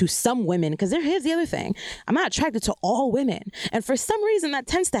attracted to some women, because here's the other thing. I'm not attracted to all women. And for some reason that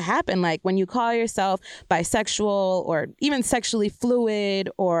tends to happen. Like when you call yourself bisexual or even sexually fluid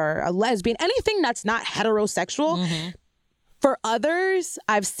or a lesbian, anything that's not heterosexual, Mm-hmm. for others,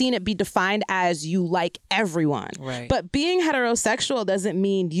 I've seen it be defined as you like everyone. Right. But being heterosexual doesn't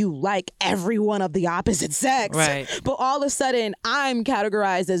mean you like everyone of the opposite sex. Right. But all of a sudden, I'm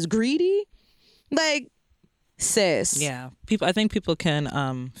categorized as greedy. Like, sis. Yeah. I think people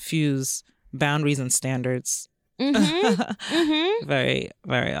can fuse boundaries and standards Mm-hmm. Mm-hmm. very,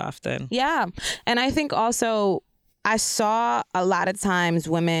 very often. Yeah. And I think also I saw a lot of times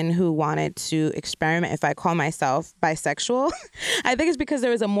women who wanted to experiment if I call myself bisexual. I think it's because there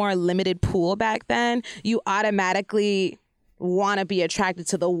was a more limited pool back then. You automatically want to be attracted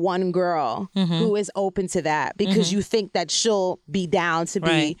to the one girl Mm-hmm. who is open to that because Mm-hmm. you think that she'll be down to be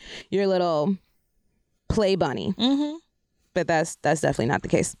Right. your little play bunny. Mm-hmm. But that's definitely not the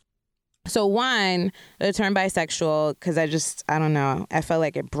case. So one, the term bisexual, because I don't know, I felt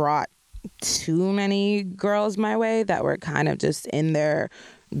like it brought too many girls my way that were kind of just in their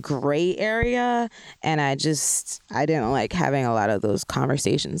gray area, and I didn't like having a lot of those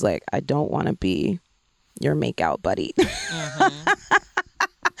conversations. Like, I don't want to be your makeout buddy. Mm-hmm.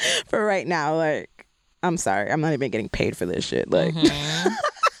 For right now, like, I'm sorry, I'm not even getting paid for this shit. Like, Mm-hmm.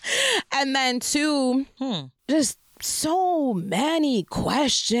 and then two, just so many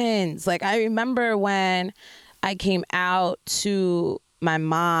questions. Like, I remember when I came out to my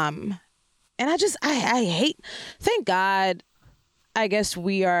mom, and I hate, thank God, I guess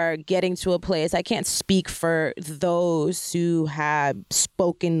we are getting to a place. I can't speak for those who have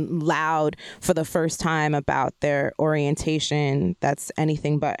spoken loud for the first time about their orientation that's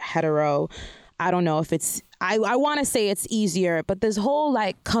anything but hetero. I don't know if it's, I want to say it's easier, but this whole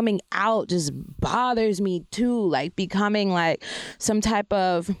like coming out just bothers me too. Like becoming like some type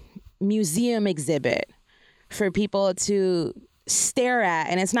of museum exhibit for people to stare at.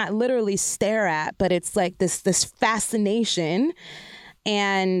 And it's not literally stare at, but it's like this fascination.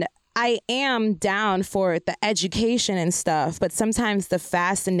 And I am down for the education and stuff, but sometimes the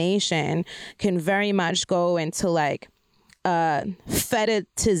fascination can very much go into like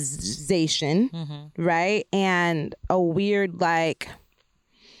fetishization, right? And a weird like,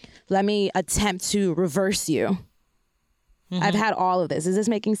 let me attempt to reverse you. I've had all of this. Is this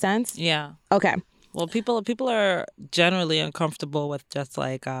making sense? Yeah. Okay. Well, people are generally uncomfortable with just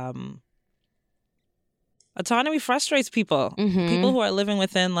like autonomy frustrates people. Mm-hmm. People who are living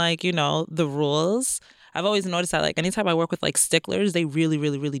within like, the rules. I've always noticed that like anytime I work with like sticklers, they really,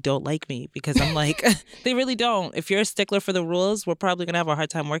 really, really don't like me because I'm like, they really don't. If you're a stickler for the rules, we're probably going to have a hard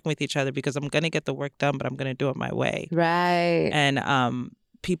time working with each other because I'm going to get the work done, but I'm going to do it my way. Right. And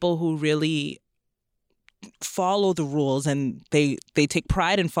people who really follow the rules and they take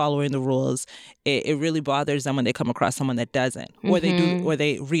pride in following the rules, it really bothers them when they come across someone that doesn't, or they do, or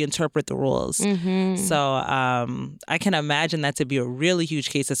they reinterpret the rules. So I can imagine that to be a really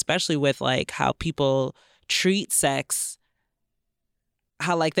huge case, especially with like how people treat sex,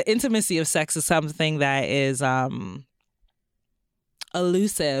 how like the intimacy of sex is something that is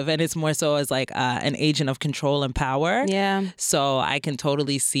elusive, and it's more so as like an agent of control and power. Yeah. So I can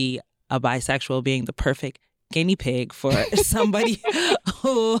totally see a bisexual being the perfect guinea pig for somebody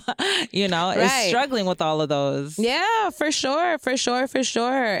who, you know, is struggling with all of those. Yeah, for sure.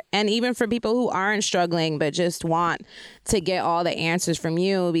 And even for people who aren't struggling but just want to get all the answers from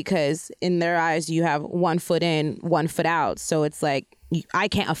you, because in their eyes you have 1 foot in, 1 foot out. So it's like, I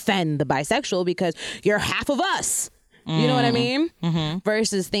can't offend the bisexual because you're half of us. You know what I mean? Mm-hmm.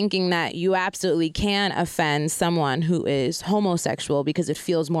 Versus thinking that you absolutely can offend someone who is homosexual because it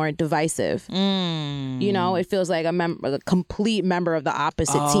feels more divisive. You know, it feels like a complete member of the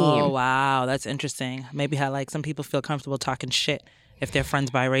opposite team. Oh, wow. That's interesting. Maybe how like some people feel comfortable talking shit if their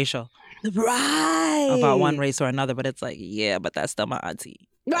friend's biracial. Right. About one race or another, but it's like, yeah, but that's still my auntie.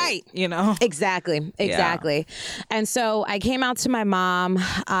 Right. You know? Exactly. Yeah. And so I came out to my mom.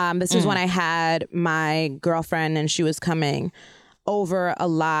 This was when I had my girlfriend and she was coming over a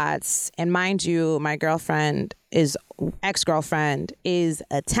lot. And mind you, my ex-girlfriend is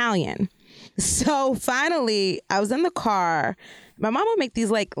Italian. So finally, I was in the car. My mom would make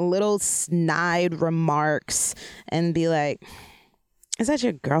these like little snide remarks and be like, is that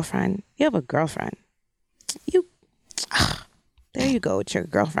your girlfriend? You have a girlfriend. There you go with your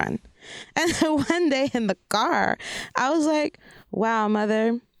girlfriend. And then one day in the car, I was like, wow,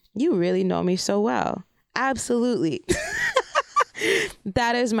 mother, you really know me so well. Absolutely.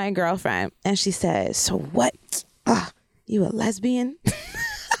 That is my girlfriend. And she says, so what? You a lesbian?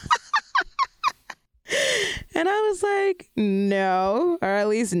 And I was like, no, or at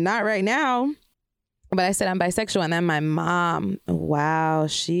least not right now. But I said I'm bisexual. And then my mom, wow,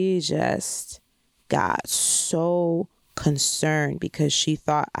 she just got so concerned because she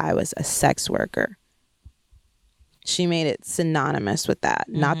thought I was a sex worker. She made it synonymous with that.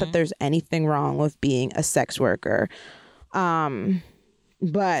 Mm-hmm. Not that there's anything wrong with being a sex worker.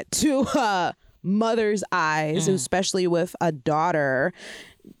 But to a mother's eyes, especially with a daughter,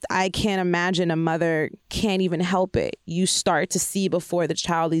 I can't imagine a mother can't even help it. You start to see before the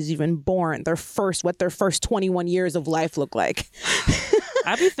child is even born what their first 21 years of life look like.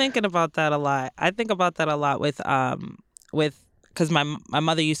 I be thinking about that a lot. I think about that a lot with because my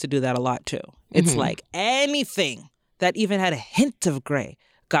mother used to do that a lot too. It's like anything that even had a hint of gray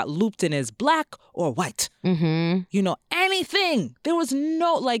got looped in as black or white. You know, anything. There was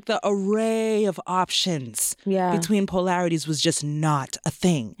no, like, the array of options between polarities was just not a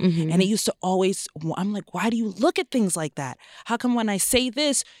thing. And it used to always, I'm like, why do you look at things like that? How come when I say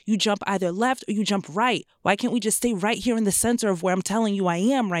this, you jump either left or you jump right? Why can't we just stay right here in the center of where I'm telling you I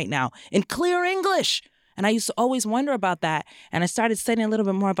am right now in clear English? And I used to always wonder about that. And I started studying a little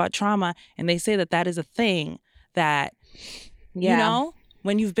bit more about trauma. And they say that that is a thing that, you know,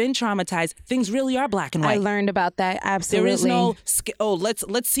 when you've been traumatized, things really are black and white. I learned about that. Absolutely. There is no,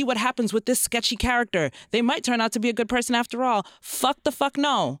 let's see what happens with this sketchy character. They might turn out to be a good person after all. Fuck the fuck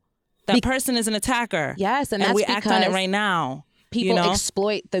no. That person is an attacker. Yes, and that's we act on it right now. People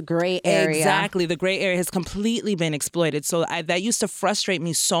exploit the gray area. Exactly. The gray area has completely been exploited. So that used to frustrate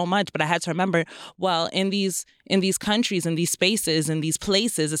me so much. But I had to remember, well, in these countries, in these spaces, in these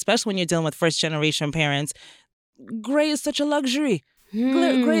places, especially when you're dealing with first generation parents, gray is such a luxury.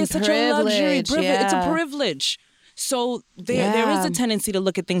 Gray is such a luxury. It's a privilege. So there is a tendency to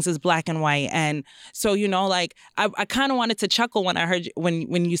look at things as black and white. And so, you know, like I kind of wanted to chuckle when I heard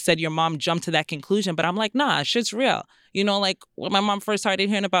when you said your mom jumped to that conclusion. But I'm like, nah, shit's real. You know, like when my mom first started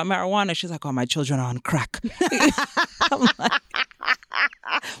hearing about marijuana, she's like, oh, my children are on crack. I'm like,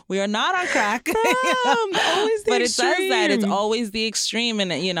 we are not on crack. Always the but extreme. It says that it's always the extreme.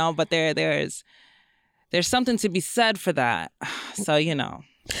 And, you know, but there's something to be said for that. So, you know.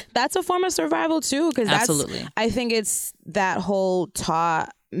 That's a form of survival too, because absolutely. I think it's that whole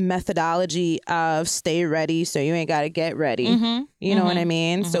taught methodology of stay ready so you ain't got to get ready. You know what I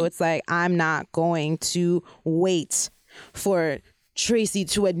mean? So it's like, I'm not going to wait for Tracy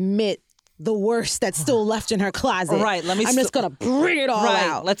to admit the worst that's still left in her closet. Right. I'm just gonna bring it all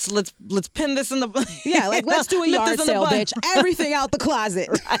out. Let's pin this in the like let's do a yard sale, bitch. Everything out the closet.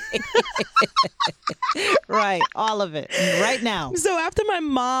 Right. All of it right now. So after my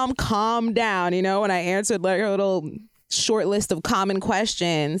mom calmed down, you know, when I answered like her little short list of common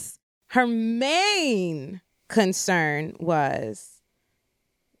questions, her main concern was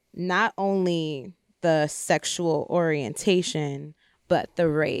not only the sexual orientation, but the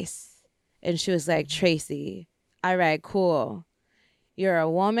race. And she was like, Tracy, all right, cool. You're a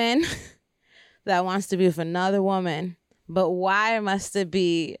woman that wants to be with another woman, but why must it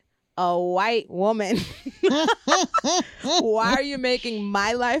be a white woman. Why are you making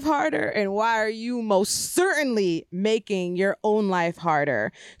my life harder? And why are you most certainly making your own life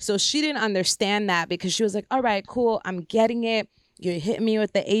harder? So she didn't understand that because she was like, all right, cool, I'm getting it. You're hitting me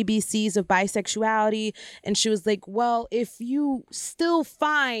with the ABCs of bisexuality. And she was like, well, if you still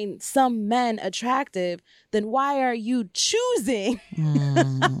find some men attractive, then why are you choosing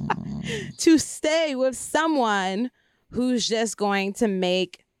to stay with someone who's just going to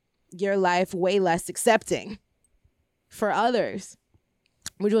make your life way less accepting for others?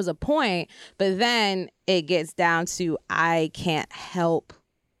 Which was a point. But then it gets down to I can't help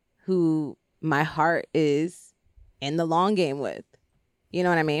who my heart is in the long game with. You know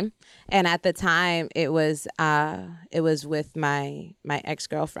what I mean? And at the time, it was with my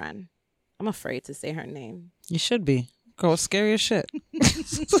ex-girlfriend. I'm afraid to say her name. You should be. Girl, scary as shit.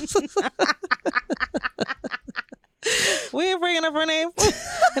 We ain't bringing up her name.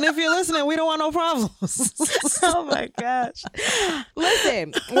 And if you're listening, we don't want no problems. Oh my gosh.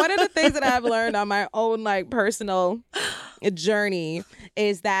 Listen, one of the things that I've learned on my own like personal journey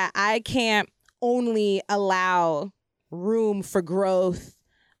is that I can't only allow room for growth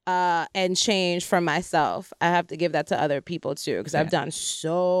and change for myself. I have to give that to other people too, because I've done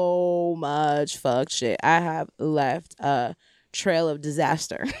so much fuck shit. I have left a trail of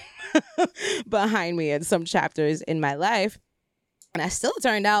disaster behind me in some chapters in my life, and I still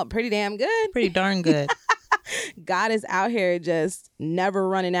turned out pretty damn good. Pretty darn good. God is out here just never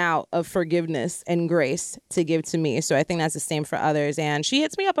running out of forgiveness and grace to give to me. So I think that's the same for others. And she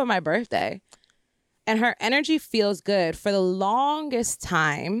hits me up on my birthday. And her energy feels good for the longest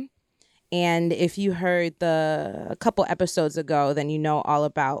time. And if you heard a couple episodes ago, then you know all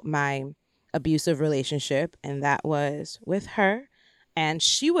about my abusive relationship. And that was with her. And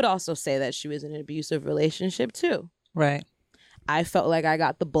she would also say that she was in an abusive relationship too. Right. I felt like I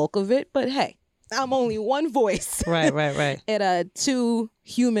got the bulk of it. But hey, I'm only one voice. Right. In a two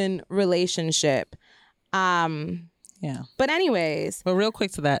human relationship. Yeah. But anyways. But real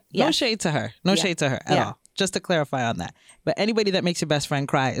quick to that, no shade to her. No shade to her at all. Just to clarify on that. But anybody that makes your best friend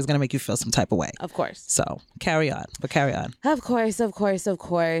cry is going to make you feel some type of way. Of course. So carry on. But carry on. Of course.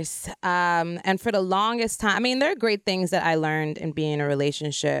 And for the longest time, I mean, there are great things that I learned in being in a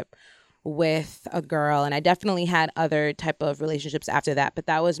relationship with a girl. And I definitely had other type of relationships after that. But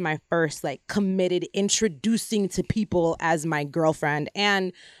that was my first like committed introducing to people as my girlfriend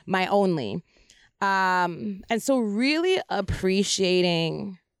and my only. And so really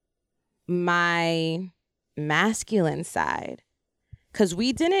appreciating my masculine side, because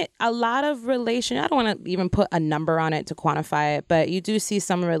we didn't, a lot of I don't want to even put a number on it to quantify it, but you do see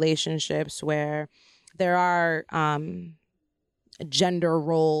some relationships where there are gender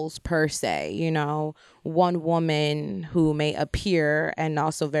roles per se, you know, one woman who may appear and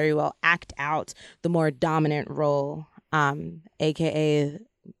also very well act out the more dominant role, aka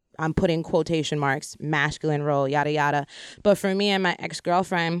I'm putting quotation marks, masculine role, yada, yada. But for me and my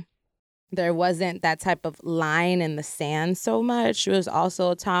ex-girlfriend, there wasn't that type of line in the sand so much. She was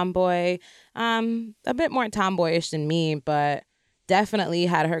also a tomboy, a bit more tomboyish than me, but definitely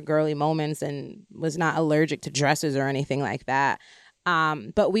had her girly moments and was not allergic to dresses or anything like that.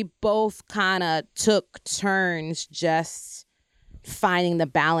 But we both kind of took turns just finding the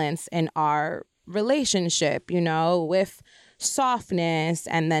balance in our relationship, you know, with softness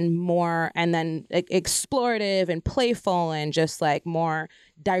and then explorative and playful and just like more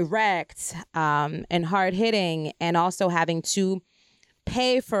direct and hard hitting, and also having to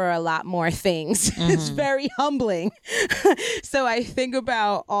pay for a lot more things. It's very humbling. So I think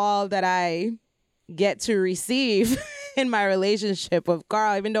about all that I get to receive in my relationship with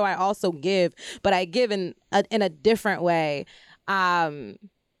Carl, even though I also give, but I give in a different way. And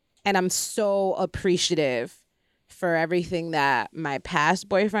I'm so appreciative for everything that my past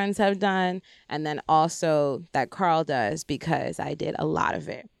boyfriends have done, and then also that Carl does, because I did a lot of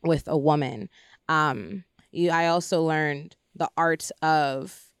it with a woman. I also learned the art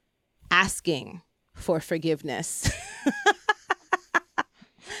of asking for forgiveness.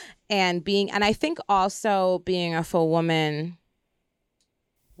 And I think also being a full woman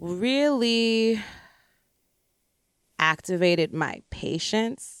really activated my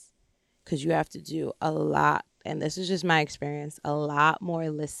patience, because you have to do a lot, and this is just my experience, a lot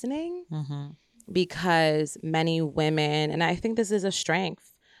more listening, because many women, and I think this is a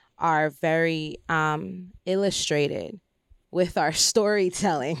strength, are very illustrated with our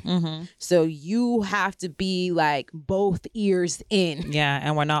storytelling. So you have to be like both ears in. Yeah,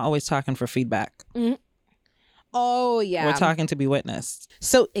 and we're not always talking for feedback. Oh, yeah. We're talking to be witnessed.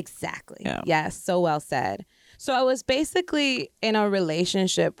 So exactly. Yeah. Yes, so well said. So I was basically in a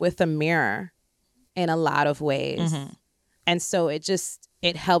relationship with a mirror in a lot of ways. And so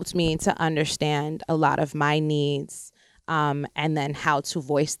it helped me to understand a lot of my needs, and then how to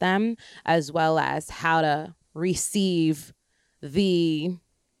voice them, as well as how to receive the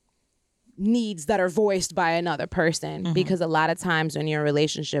needs that are voiced by another person. Because a lot of times when you're in a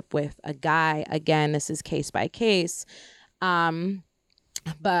relationship with a guy, again, this is case by case,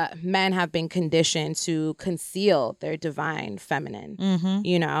 but men have been conditioned to conceal their divine feminine,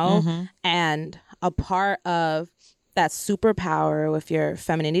 you know? And a part of that superpower with your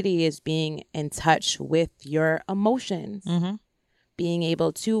femininity is being in touch with your emotions, being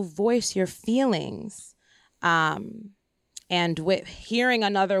able to voice your feelings. And with hearing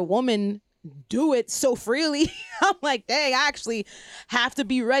another woman do it so freely, I'm like, dang, I actually have to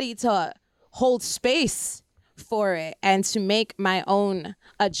be ready to hold space for it and to make my own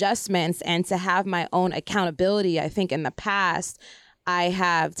adjustments and to have my own accountability. I think in the past, I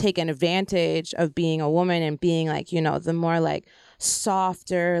have taken advantage of being a woman and being like, you know, the more like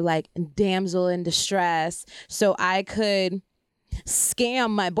softer, like damsel in distress. So I could scam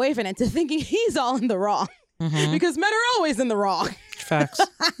my boyfriend into thinking he's all in the wrong. Because men are always in the wrong. Facts.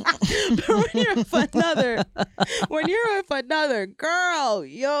 But when you're with another girl,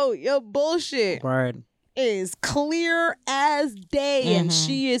 your bullshit Word. is clear as day, and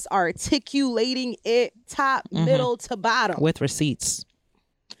she is articulating it top, middle to bottom With receipts.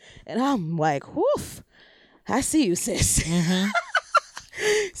 And I'm like, woof, I see you, sis.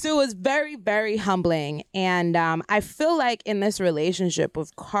 So it was very, very humbling. And I feel like in this relationship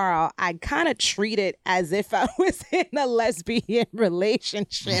with Carl, I kind of treat it as if I was in a lesbian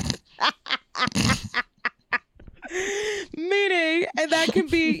relationship. Meaning, and that can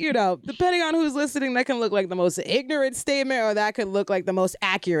be, you know, depending on who's listening, that can look like the most ignorant statement or that could look like the most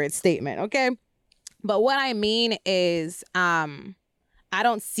accurate statement, okay? But what I mean is I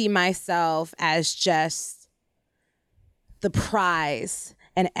don't see myself as just the prize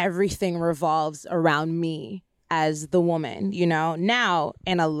and everything revolves around me as the woman, you know? Now,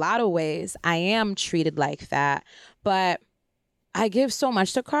 in a lot of ways, I am treated like that, but I give so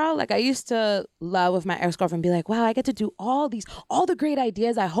much to Carl. Like I used to love with my ex-girlfriend, be like, wow, I get to do all the great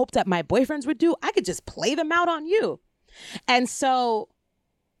ideas I hoped that my boyfriends would do. I could just play them out on you. And so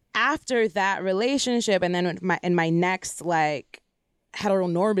after that relationship, and then in my next like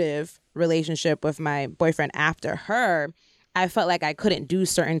heteronormative relationship with my boyfriend after her, I felt like I couldn't do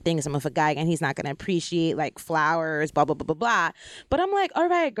certain things. I'm with a guy and he's not going to appreciate like flowers, blah, blah, blah, blah, blah. But I'm like, all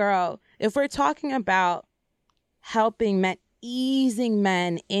right, girl, if we're talking about helping men, easing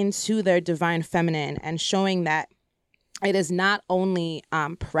men into their divine feminine and showing that it is not only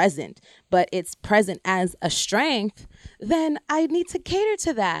present, but it's present as a strength, then I need to cater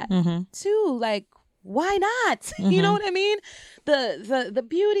to that too. Like, why not? You know what I mean? The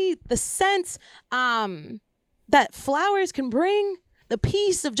beauty, the sense, that flowers can bring, the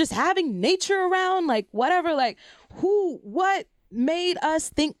peace of just having nature around, like whatever, like what made us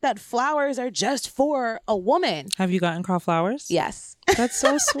think that flowers are just for a woman? Have you gotten Carl flowers? Yes. That's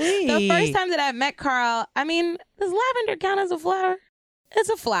so sweet. The first time that I met Carl, I mean, does lavender count as a flower? It's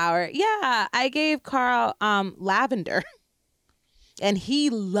a flower. Yeah. I gave Carl lavender. And he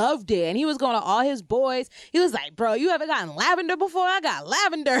loved it. And he was going to all his boys. He was like, bro, you ever gotten lavender before? I got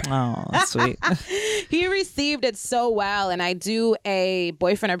lavender. Oh, that's sweet. He received it so well. And I do a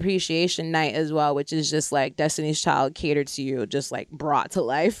boyfriend appreciation night as well, which is just like Destiny's Child catered to you, just like brought to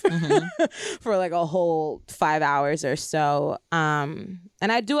life for like a whole 5 hours or so.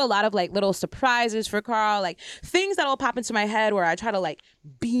 And I do a lot of like little surprises for Carl, like things that will pop into my head where I try to like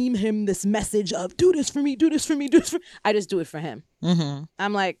beam him this message of do this for me, do this for me, do this for me. I just do it for him.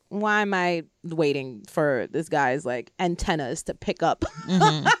 I'm like, why am I waiting for this guy's like antennas to pick up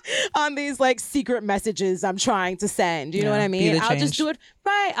on these like secret messages I'm trying to send? You know what I mean? I'll just do it.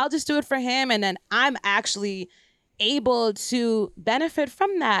 Right. I'll just do it for him. And then I'm actually able to benefit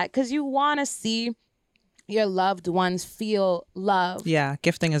from that because you want to see your loved ones feel love. Yeah,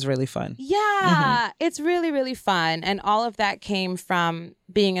 gifting is really fun. Yeah, it's really, really fun. And all of that came from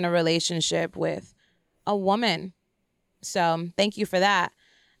being in a relationship with a woman. So thank you for that.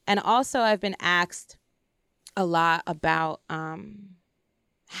 And also I've been asked a lot about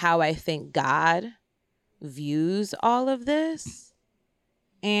how I think God views all of this.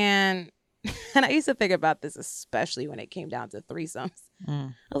 And I used to think about this, especially when it came down to threesomes. I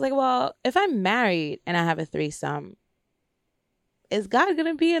was like, well, if I'm married and I have a threesome, is God going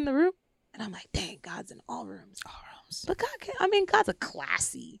to be in the room? And I'm like, dang, God's in all rooms. All rooms. But God's a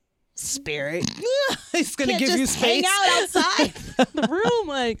classy spirit. He's going to give you space. Hang out outside the room.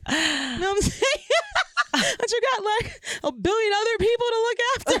 Like, you know what I'm saying? But you got like a billion other people to look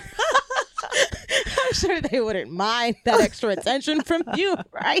after. I'm sure they wouldn't mind that extra attention from you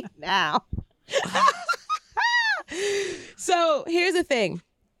right now. So here's the thing.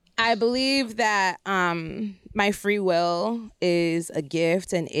 I believe that my free will is a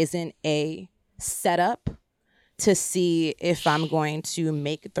gift and isn't a setup to see if I'm going to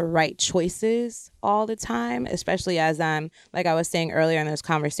make the right choices all the time, especially as I'm, like I was saying earlier in this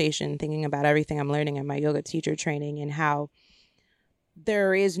conversation, thinking about everything I'm learning in my yoga teacher training and how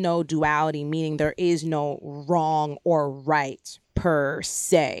there is no duality, meaning there is no wrong or right per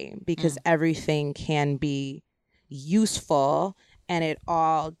se, because everything can be useful and it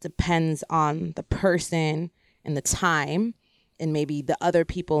all depends on the person and the time and maybe the other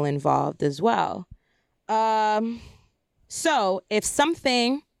people involved as well. So if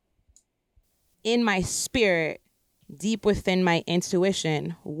something in my spirit, deep within my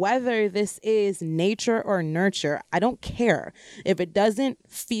intuition, whether this is nature or nurture, I don't care. If it doesn't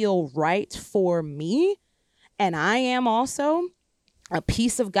feel right for me, and I am also a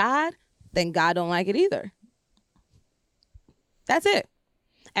piece of God, then God don't like it either. That's it.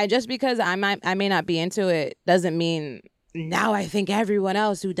 And just because I may not be into it doesn't mean now I think everyone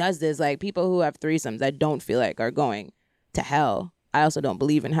else who does this, like people who have threesomes, I don't feel like are going to hell. I also don't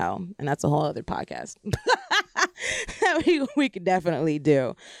believe in hell, and that's a whole other podcast that we could definitely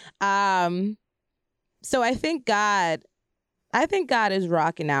do. So I think God is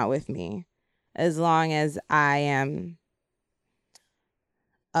rocking out with me as long as I am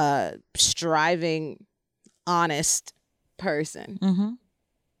a striving, honest person. Mm-hmm.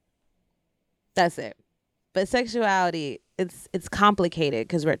 That's it. But sexuality, it's complicated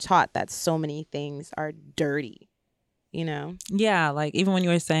because we're taught that so many things are dirty, you know? Yeah, like even when you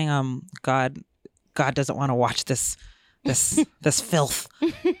were saying God doesn't want to watch this filth.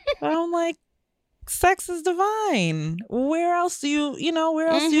 But I'm like, sex is divine. Where else do you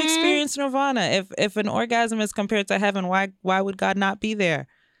experience nirvana? If an orgasm is compared to heaven, why would God not be there?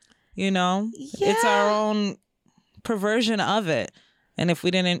 You know? Yeah. It's our own perversion of it. And if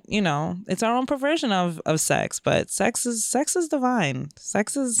we didn't, it's our own perversion of sex. But sex is divine.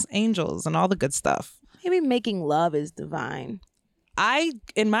 Sex is angels and all the good stuff. Maybe making love is divine.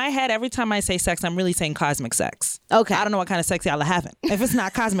 In my head, every time I say sex, I'm really saying cosmic sex. Okay. I don't know what kind of sex y'all are having. If it's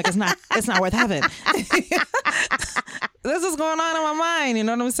not cosmic, it's not worth having. This is going on in my mind. You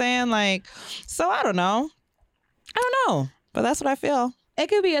know what I'm saying? Like, so I don't know. But that's what I feel. It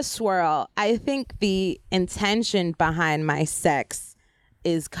could be a swirl. I think the intention behind my sex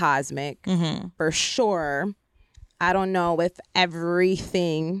is cosmic, for sure. I don't know if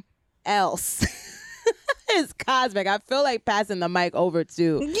everything else is cosmic. I feel like passing the mic over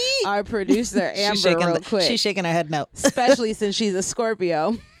to our producer, Amber, real quick. She's shaking her head no. Especially since she's a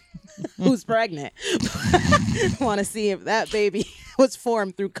Scorpio who's pregnant. Want to see if that baby was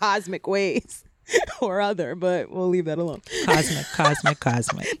formed through cosmic ways or other, but we'll leave that alone.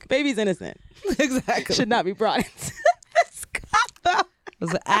 Cosmic. Baby's innocent. Exactly. Should not be brought into this combo. It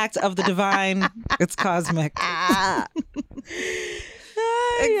was an act of the divine. It's cosmic.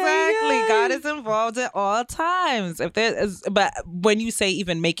 Exactly. God is involved at all times. But when you say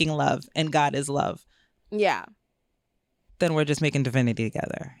even making love and God is love, yeah, then we're just making divinity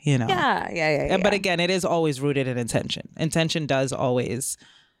together, Yeah. But again, it is always rooted in intention. Intention does always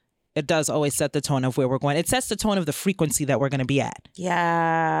set the tone of where we're going. It sets the tone of the frequency that we're going to be at.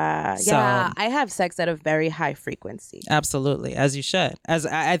 Yeah. So, yeah. I have sex at a very high frequency. Absolutely. As you should. As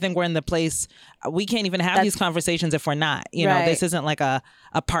I think we're in the place, we can't even have these conversations if we're not. You know, this isn't like a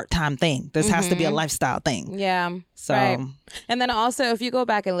part-time thing. This has to be a lifestyle thing. Yeah. So. Right. And then also, if you go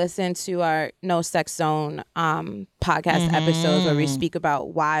back and listen to our No Sex Zone podcast episodes where we speak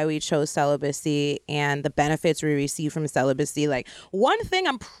about why we chose celibacy and the benefits we receive from celibacy, like one thing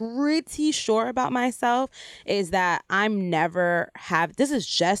I'm pretty sure about myself is that this is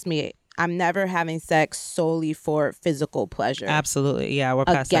just me. I'm never having sex solely for physical pleasure. Absolutely. Yeah, we're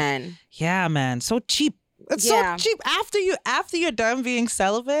past that. Yeah, man. So cheap. It's so cheap. After you're done being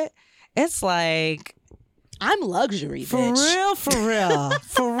celibate, it's like I'm luxury, bitch. For real.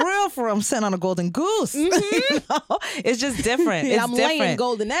 I'm sitting on a golden goose. It's just different. It's I'm different. laying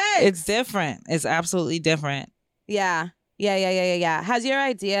golden eggs. It's different. It's absolutely different. Yeah. Has your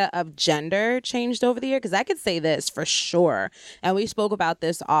idea of gender changed over the year? Because I could say this for sure. And we spoke about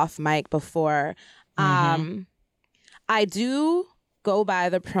this off mic before. I do go by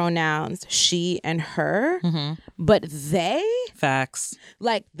the pronouns she and her, but they? Facts.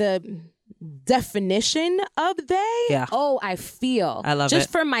 Like the definition of they? Yeah. Oh, I feel. I love just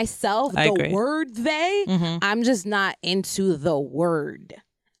it. For myself, I the agree. word they, I'm just not into the word.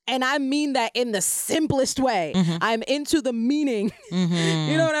 And I mean that in the simplest way. I'm into the meaning. You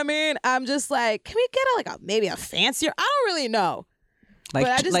know what I mean? I'm just like, can we get maybe a fancier? I don't really know. Like,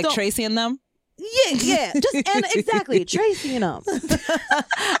 But I just like don't- Tracy and them? Yeah. Exactly. Tracy and them.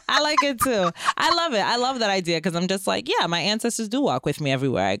 I like it too. I love it. I love that idea because I'm just like, yeah, my ancestors do walk with me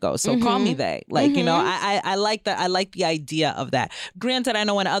everywhere I go. So call me they. Like, you know, I like that. I like the idea of that. Granted, I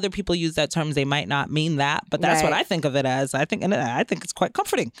know when other people use that term, they might not mean that, but that's what Right. I think of it as. I think it's quite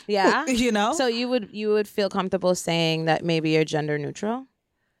comforting. Yeah. You know? So you would feel comfortable saying that maybe you're gender neutral?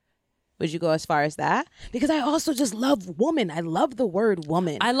 Would you go as far as that? Because I also just love woman. I love the word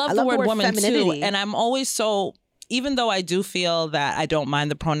woman. I love the word woman too. femininity. And I'm always so, even though I do feel that I don't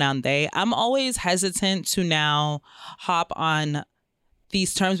mind the pronoun they, I'm always hesitant to now hop on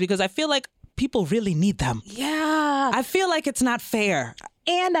these terms because I feel like people really need them. Yeah. I feel like it's not fair.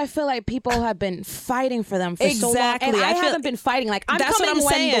 And I feel like people have been fighting for them for so long. Exactly. And I I feel- haven't been fighting. Like, I'm That's what coming I'm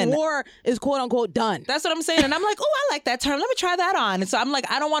when saying. the war is quote unquote done. That's what I'm saying. And I'm like, oh, I like that term. Let me try that on. And so I'm like,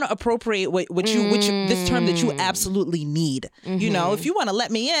 I don't want to appropriate what you this term that you absolutely need. You know, if you want to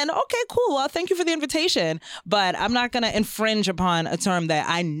let me in, okay, cool. Well, thank you for the invitation. But I'm not going to infringe upon a term that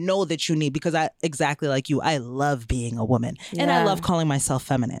I know that you need because exactly like you, I love being a woman. And I Yeah. love calling myself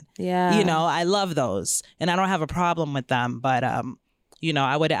feminine. Yeah. You know, I love those. And I don't have a problem with them. But you know,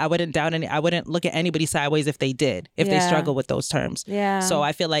 I wouldn't doubt I wouldn't look at anybody sideways if they did, if they Yeah. struggle with those terms. Yeah. So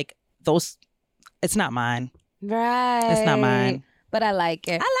I feel like it's not mine. Right. It's not mine. But I like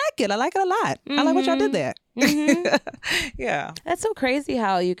it. I like it. I like it a lot. I like what y'all did there. Yeah. That's so crazy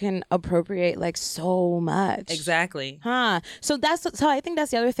how you can appropriate like so much. Exactly. Huh. So I think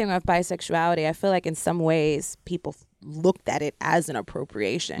that's the other thing with bisexuality. I feel like in some ways people looked at it as an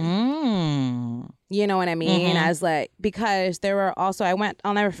appropriation. You know what I mean? As like, because there were also,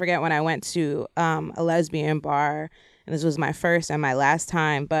 I'll never forget when I went to a lesbian bar, and this was my first and my last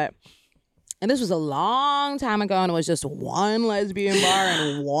time, and this was a long time ago, and it was just one lesbian bar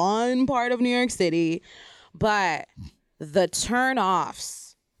in one part of New York City. But the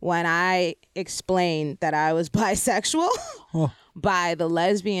turn-offs when I explained that I was bisexual by the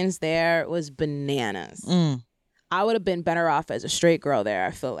lesbians there was bananas. I would have been better off as a straight girl there,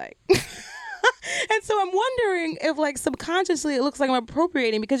 I feel like. And so I'm wondering if like subconsciously it looks like I'm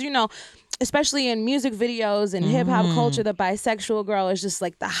appropriating because, you know, especially in music videos and hip hop culture, the bisexual girl is just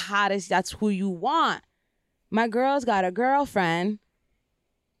like the hottest. That's who you want. My girl's got a girlfriend.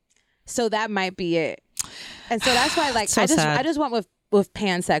 So that might be it. And so that's why like So I sad. just went with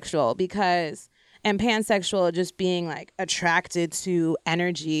pansexual because pansexual just being like attracted to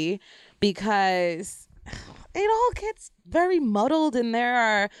energy because it all gets very muddled and there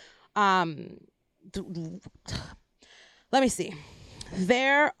are let me see.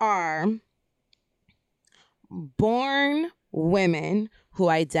 There are born women who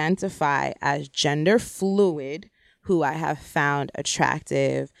identify as gender fluid who I have found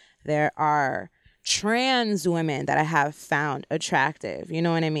attractive. There are trans women that I have found attractive. You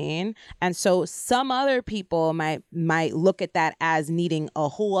know what I mean? And so some other people might look at that as needing a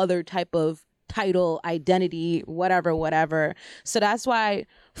whole other type of title, identity, whatever. So that's why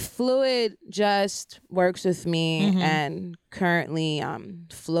fluid just works with me and currently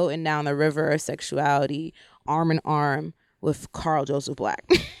floating down the river of sexuality arm in arm with Carl Joseph Black.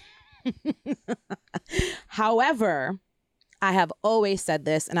 However, I have always said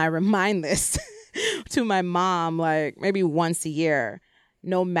this and I remind this to my mom like maybe once a year.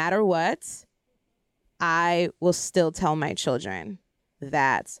 No matter what, I will still tell my children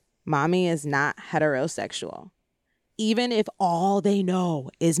that mommy is not heterosexual. Even if all they know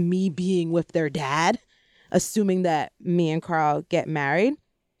is me being with their dad, assuming that me and Carl get married,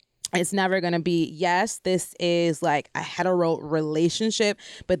 it's never going to be, yes, this is like a hetero relationship,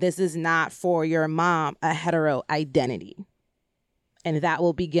 but this is not for your mom a hetero identity. And that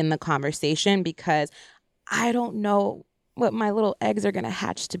will begin the conversation because I don't know what my little eggs are going to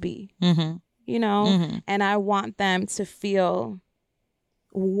hatch to be, you know? And I want them to feel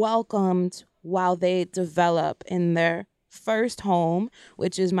welcomed while they develop in their first home,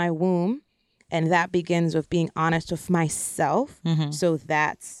 which is my womb. And that begins with being honest with myself. So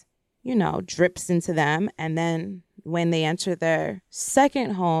that's, you know, drips into them. And then when they enter their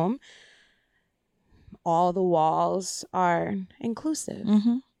second home, all the walls are inclusive.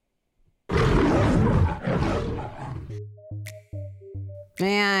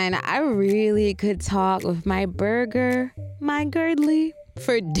 Man, I really could talk with my burger, my Girdly,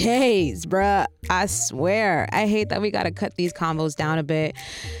 for days, bruh. I swear. I hate that we gotta cut these combos down a bit.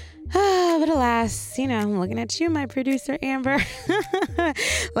 But alas, I'm looking at you, my producer, Amber.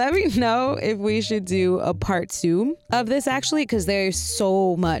 Let me know if we should do a part 2 of this, actually, because there's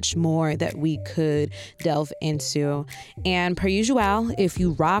so much more that we could delve into. And per usual, if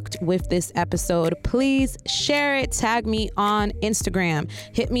you rocked with this episode, please share it. Tag me on Instagram.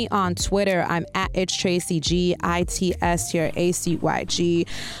 Hit me on Twitter. I'm at It's Tracy G, ITS here, ACYG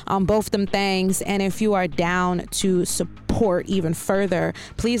on both them things. And if you are down to support even further,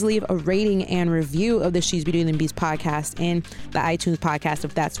 please leave a rating and review of the She's Beauty and the Beast podcast in the iTunes podcast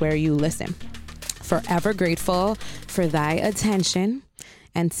if that's where you listen. Forever grateful for thy attention.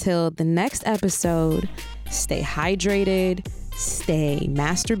 Until the next episode, stay hydrated, stay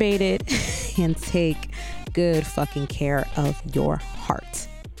masturbated, and take good fucking care of your heart.